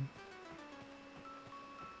hard, right?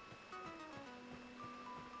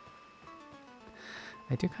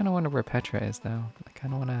 I do kind of wonder where Petra is, though. I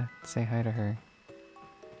kind of want to say hi to her.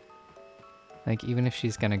 Like, even if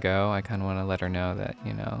she's gonna go, I kind of want to let her know that,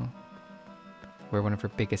 you know, we're one of her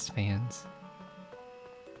biggest fans.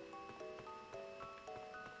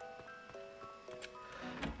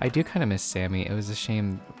 I do kind of miss Sammy. It was a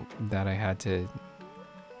shame that I had to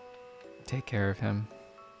take care of him.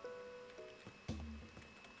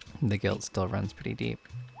 The guilt still runs pretty deep.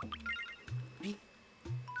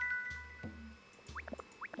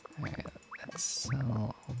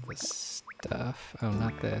 this stuff. Oh,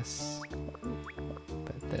 not this.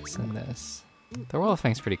 But this and this. The roll of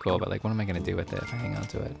thing's pretty cool, but like, what am I gonna do with it if I hang on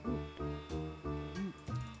to it?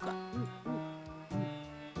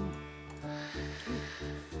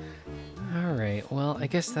 Alright, well, I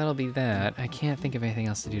guess that'll be that. I can't think of anything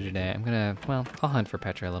else to do today. I'm gonna, well, I'll hunt for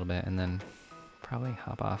Petra a little bit and then probably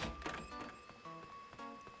hop off.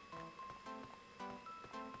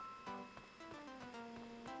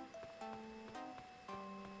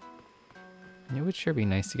 It would sure be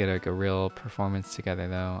nice to get like a real performance together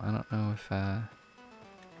though. I don't know if,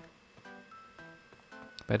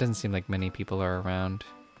 but it doesn't seem like many people are around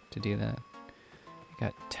to do that. We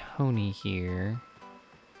got Tony here.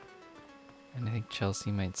 And I think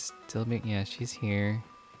Chelsea might still be, yeah, she's here.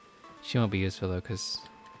 She won't be useful though because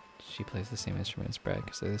she plays the same instrument as Brett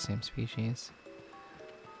because they're the same species.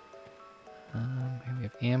 Here we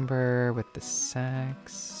have Amber with the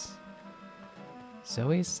sax.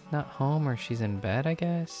 Zoe's not home or she's in bed, I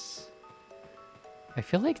guess. I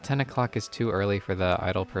feel like 10 o'clock is too early for the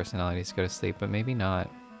idle personalities to go to sleep, but maybe not.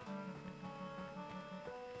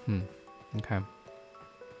 Okay.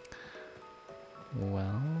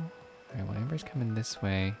 Well, alright, well, Amber's coming this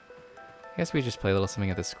way. I guess we just play a little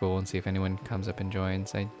something at the school and see if anyone comes up and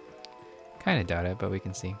joins. I kind of doubt it, but we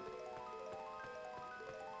can see.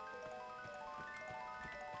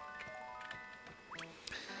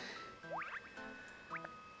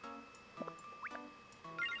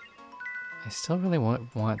 I still really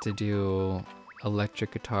want to do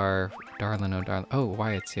electric guitar, Darlin Oh Darlin. Oh,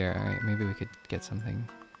 Wyatt's here. Alright, maybe we could get something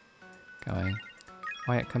going.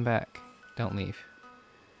 Wyatt, come back. Don't leave.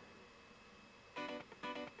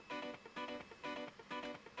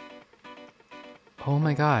 Oh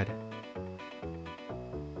my god.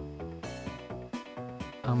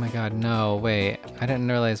 Oh my god, no, wait. I didn't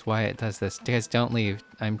realize Wyatt does this. Guys, don't leave.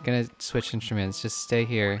 I'm gonna switch instruments. Just stay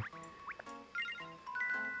here.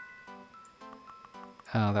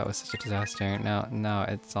 Oh, that was such a disaster. Now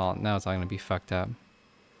it's all gonna be fucked up.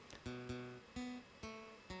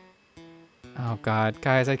 Oh god,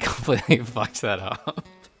 guys, I completely fucked that up.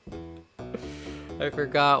 I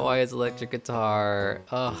forgot Wyatt's electric guitar.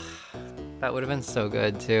 Ugh, that would have been so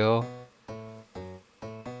good too.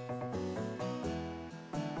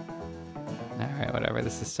 Alright, whatever,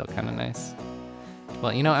 this is still kind of nice.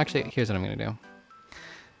 Well, you know, actually, here's what I'm gonna do.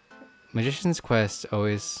 Magician's Quest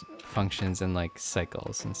always functions in like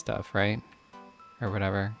cycles and stuff, right? Or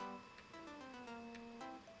whatever.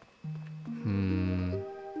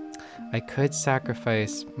 I could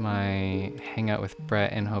sacrifice my hangout with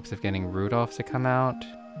Brett in hopes of getting Rudolph to come out.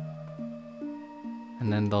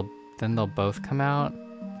 And then they'll both come out.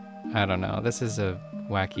 I don't know. This is a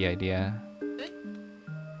wacky idea.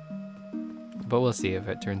 But we'll see if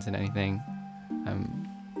it turns into anything. I'm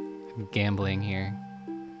gambling here.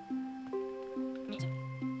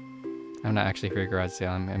 I'm not actually for a garage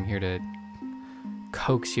sale. I'm here to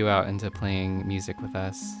coax you out into playing music with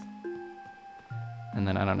us. And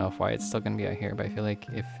then I don't know if Wyatt's still gonna be out here, but I feel like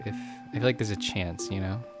I feel like there's a chance, you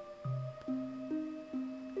know?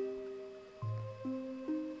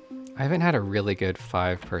 I haven't had a really good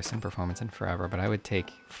 5-person performance in forever, but I would take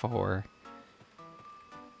 4.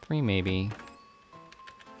 3 maybe.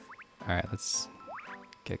 Alright, let's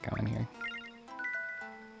get going here.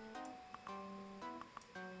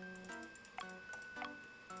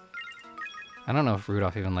 I don't know if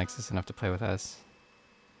Rudolph even likes us enough to play with us.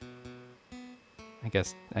 I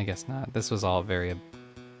guess not. This was all very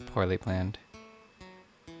poorly planned.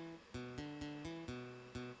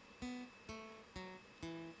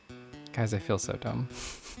 Guys, I feel so dumb.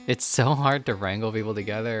 It's so hard to wrangle people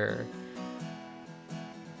together.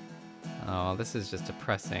 Oh, this is just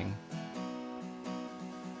depressing.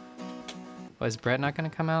 Was Brett not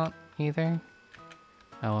gonna come out either?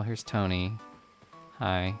 Oh, well, here's Tony.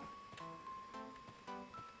 Hi.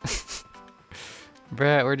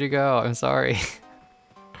 Brett, where'd you go? I'm sorry.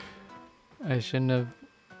 I shouldn't have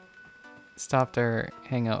stopped our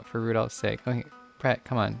hangout for Rudolph's sake. Okay, Brett,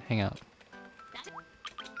 come on, hang out.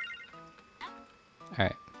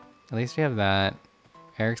 Alright, at least we have that.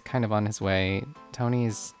 Eric's kind of on his way.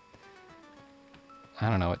 Tony's... I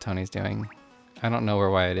don't know what Tony's doing. I don't know where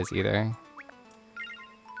Wyatt is either.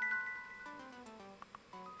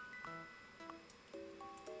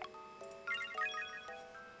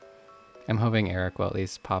 I'm hoping Eric will at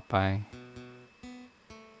least pop by.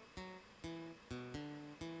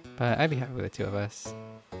 But I'd be happy with the 2 of us.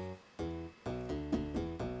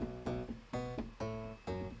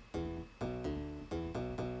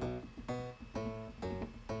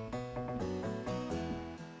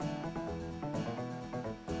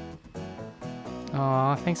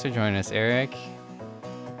 Aw, thanks for joining us, Eric.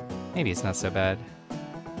 Maybe it's not so bad.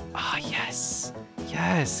 Ah, yes!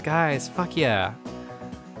 Yes, guys, fuck yeah!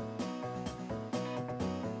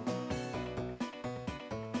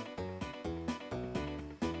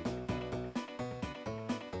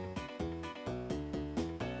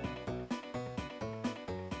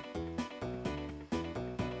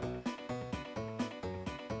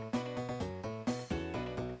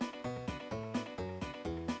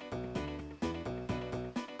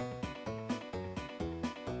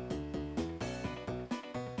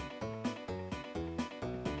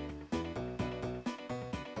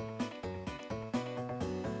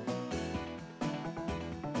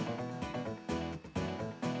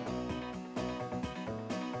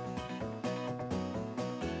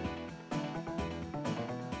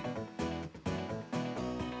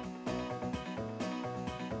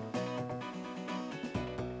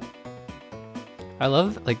 I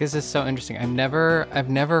love, like, this is so interesting. I've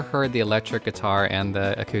never heard the electric guitar and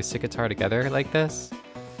the acoustic guitar together like this.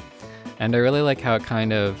 And I really like how it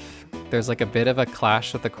kind of, there's like a bit of a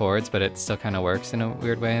clash with the chords, but it still kind of works in a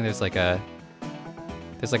weird way. There's like a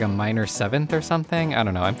minor seventh or something. I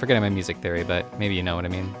don't know. I'm forgetting my music theory, but maybe you know what I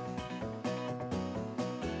mean.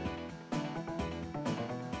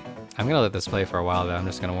 I'm gonna let this play for a while though. I'm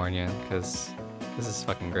just gonna warn you, because this is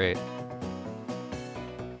fucking great.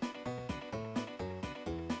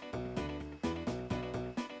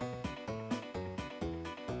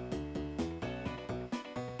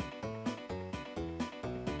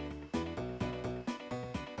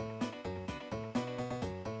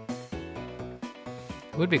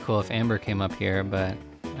 It would be cool if Amber came up here, but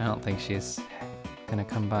I don't think she's gonna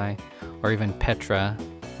come by. Or even Petra,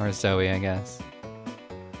 or Zoe, I guess,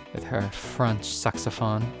 with her French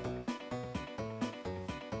saxophone.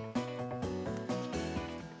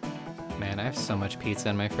 Man, I have so much pizza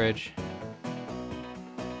in my fridge.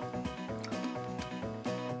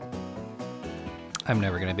 I'm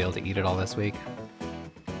never gonna be able to eat it all this week.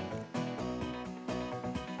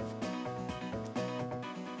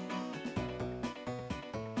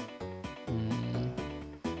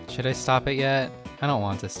 Should I stop it yet? I don't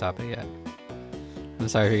want to stop it yet. I'm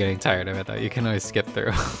sorry if you're getting tired of it though. You can always skip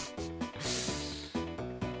through.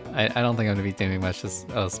 I don't think I'm gonna be doing much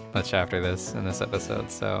after this in this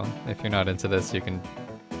episode, so if you're not into this, you can,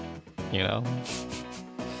 you know,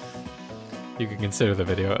 you can consider the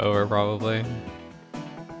video over probably.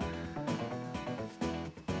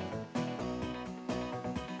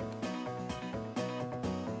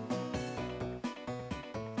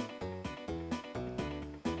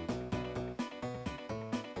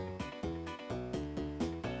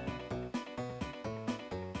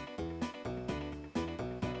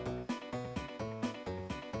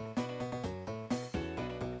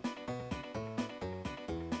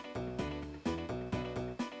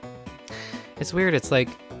 It's weird, it's like,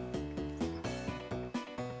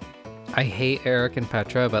 I hate Eric and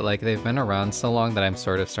Petra, but like they've been around so long that I'm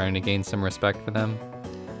sort of starting to gain some respect for them.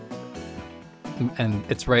 And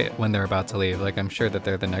it's right when they're about to leave, like I'm sure that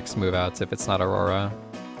they're the next move outs if it's not Aurora.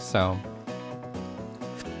 So,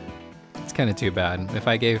 it's kind of too bad. If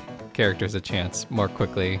I gave characters a chance more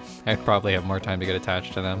quickly, I'd probably have more time to get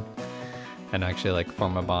attached to them and actually like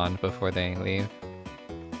form a bond before they leave.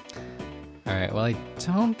 Alright, well I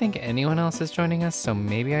don't think anyone else is joining us, so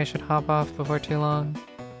maybe I should hop off before too long.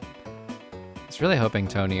 I was really hoping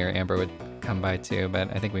Tony or Amber would come by too,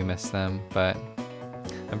 but I think we missed them. But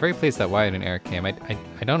I'm very pleased that Wyatt and Eric came. I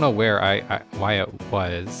don't know where Wyatt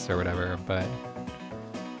was or whatever, but...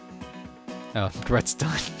 Oh, Brett's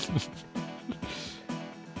done.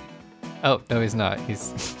 Oh, no he's not. He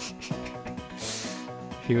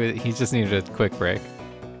just needed a quick break.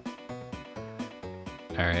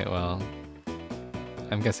 Alright, well...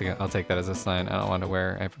 I'm guessing I'll take that as a sign. I don't want to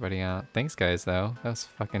wear everybody out. Thanks, guys, though. That was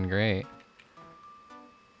fucking great.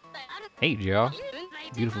 Hey, Joe.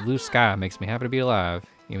 Beautiful blue sky makes me happy to be alive,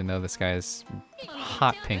 even though the sky is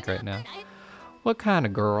hot pink right now. What kind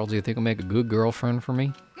of girl do you think will make a good girlfriend for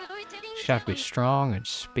me? She'd have to be strong and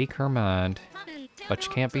speak her mind. But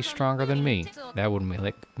you can't be stronger than me. That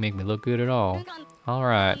wouldn't make me look good at all.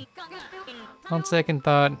 Alright. On second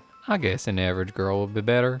thought, I guess an average girl would be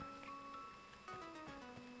better.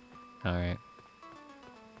 Alright.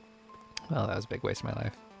 Well, that was a big waste of my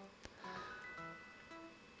life.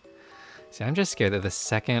 See, I'm just scared that the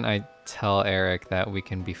second I tell Eric that we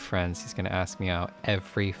can be friends, he's gonna ask me out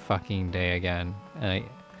every fucking day again. And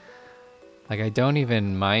I don't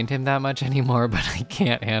even mind him that much anymore, but I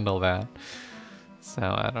can't handle that. So,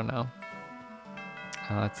 I don't know.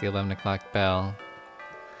 Oh, that's the 11 o'clock bell.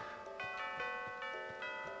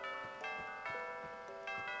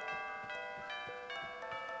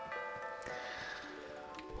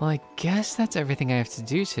 Well, I guess that's everything I have to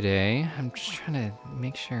do today. I'm just trying to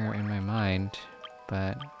make sure in my mind,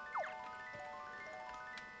 but...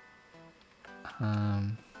 I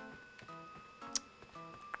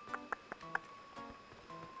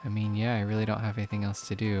mean, yeah, I really don't have anything else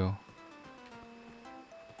to do.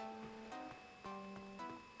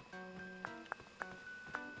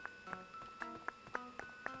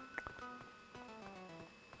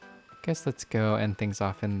 Guess let's go end things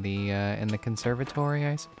off in the conservatory,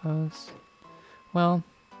 I suppose. Well,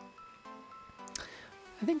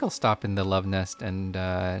 I think I'll stop in the Love Nest and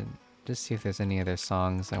just see if there's any other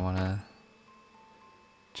songs I want to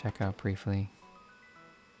check out briefly.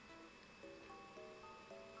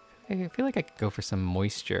 I feel like I could go for some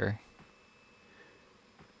moisture.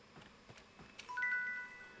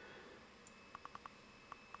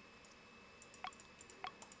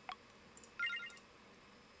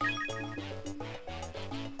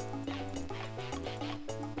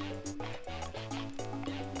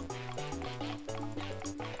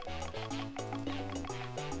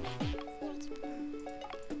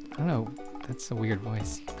 I don't know, that's a weird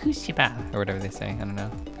voice. Or whatever they say, I don't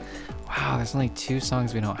know. Wow, there's only 2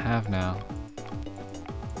 songs we don't have now.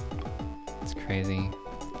 It's crazy.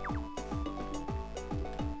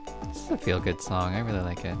 This is a feel-good song, I really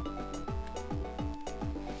like it.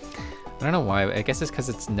 I don't know why, I guess it's because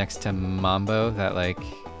it's next to Mambo that like,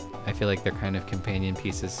 I feel like they're kind of companion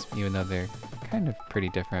pieces, even though they're kind of pretty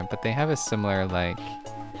different, but they have a similar like,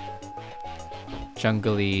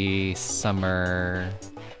 jungly, summer,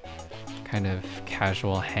 kind of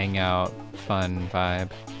casual hangout, fun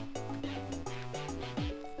vibe.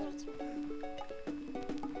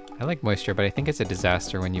 I like Moisture, but I think it's a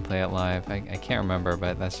disaster when you play it live. I can't remember,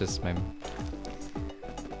 but that's just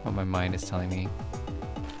what my mind is telling me.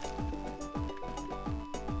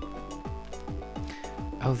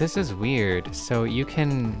 Oh, this is weird. So you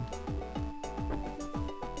can...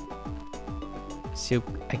 So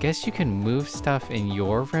I guess you can move stuff in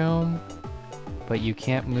your room, but you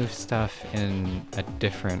can't move stuff in a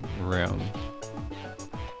different room.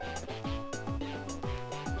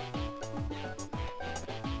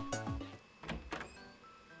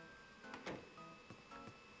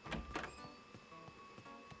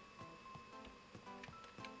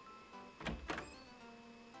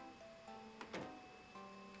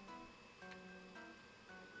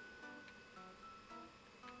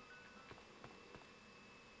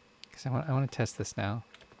 I want to test this now.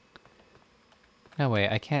 No way,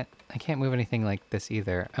 I can't move anything like this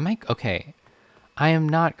either. Okay. I am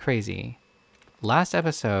not crazy. Last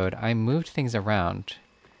episode I moved things around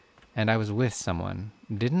and I was with someone.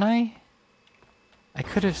 Didn't I? I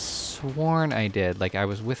could have sworn I did. Like I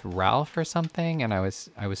was with Ralph or something and I was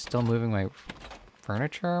still moving my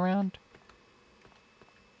furniture around.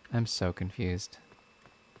 I'm so confused.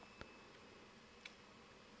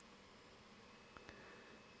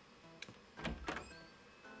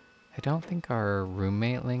 I don't think our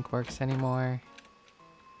roommate link works anymore.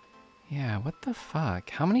 Yeah, what the fuck?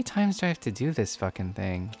 How many times do I have to do this fucking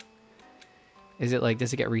thing? Is it like,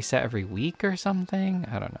 does it get reset every week or something?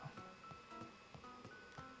 I don't know.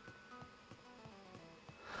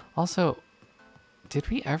 Also, did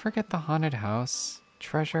we ever get the haunted house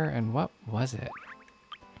treasure and what was it?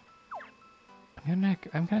 I'm gonna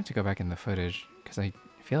have to go back in the footage because I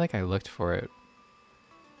feel like I looked for it.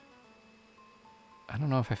 I don't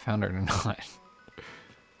know if I found it or not.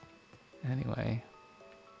 Anyway.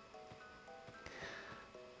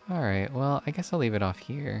 Alright, well, I guess I'll leave it off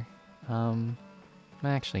here.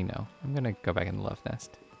 Actually, no. I'm gonna go back in the Love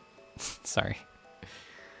Nest. Sorry.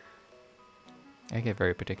 I get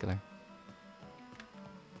very particular.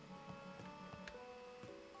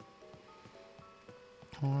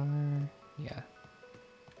 Or... yeah.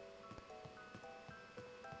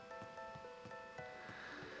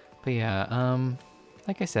 But yeah,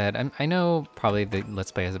 like I said, I know probably the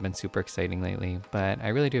Let's Play hasn't been super exciting lately, but I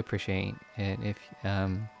really do appreciate it if,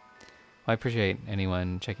 well, I appreciate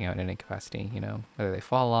anyone checking out in any capacity, you know, whether they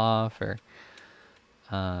fall off or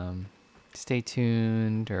stay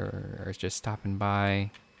tuned or just stopping by.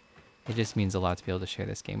 It just means a lot to be able to share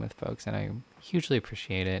this game with folks, and I hugely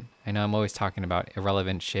appreciate it. I know I'm always talking about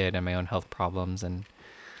irrelevant shit and my own health problems and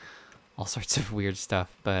all sorts of weird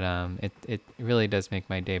stuff, but it really does make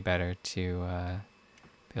my day better to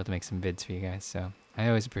be able to make some vids for you guys, so I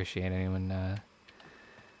always appreciate anyone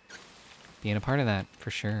being a part of that, for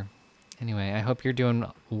sure. Anyway, I hope you're doing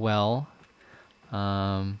well.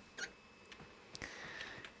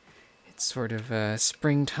 It's sort of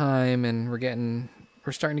springtime, and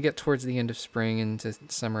we're starting to get towards the end of spring into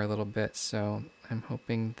summer a little bit, so I'm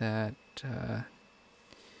hoping that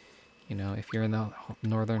you know, if you're in the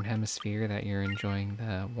northern hemisphere, that you're enjoying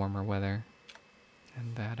the warmer weather.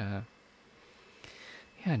 And that,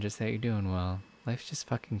 yeah, just that you're doing well. Life's just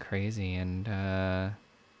fucking crazy, and,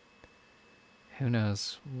 who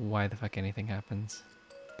knows why the fuck anything happens.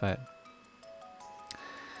 But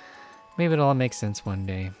maybe it'll all make sense one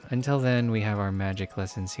day. Until then, we have our magic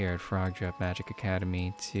lessons here at Frogdrop Magic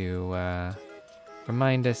Academy to,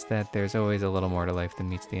 remind us that there's always a little more to life than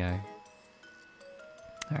meets the eye.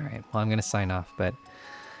 Alright, well, I'm gonna sign off, but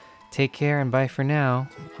take care and bye for now.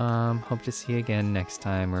 Hope to see you again next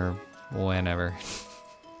time or whenever.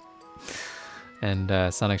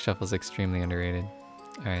 And Sonic Shuffle's extremely underrated.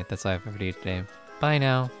 Alright, that's all I have for you today. Bye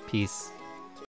now. Peace.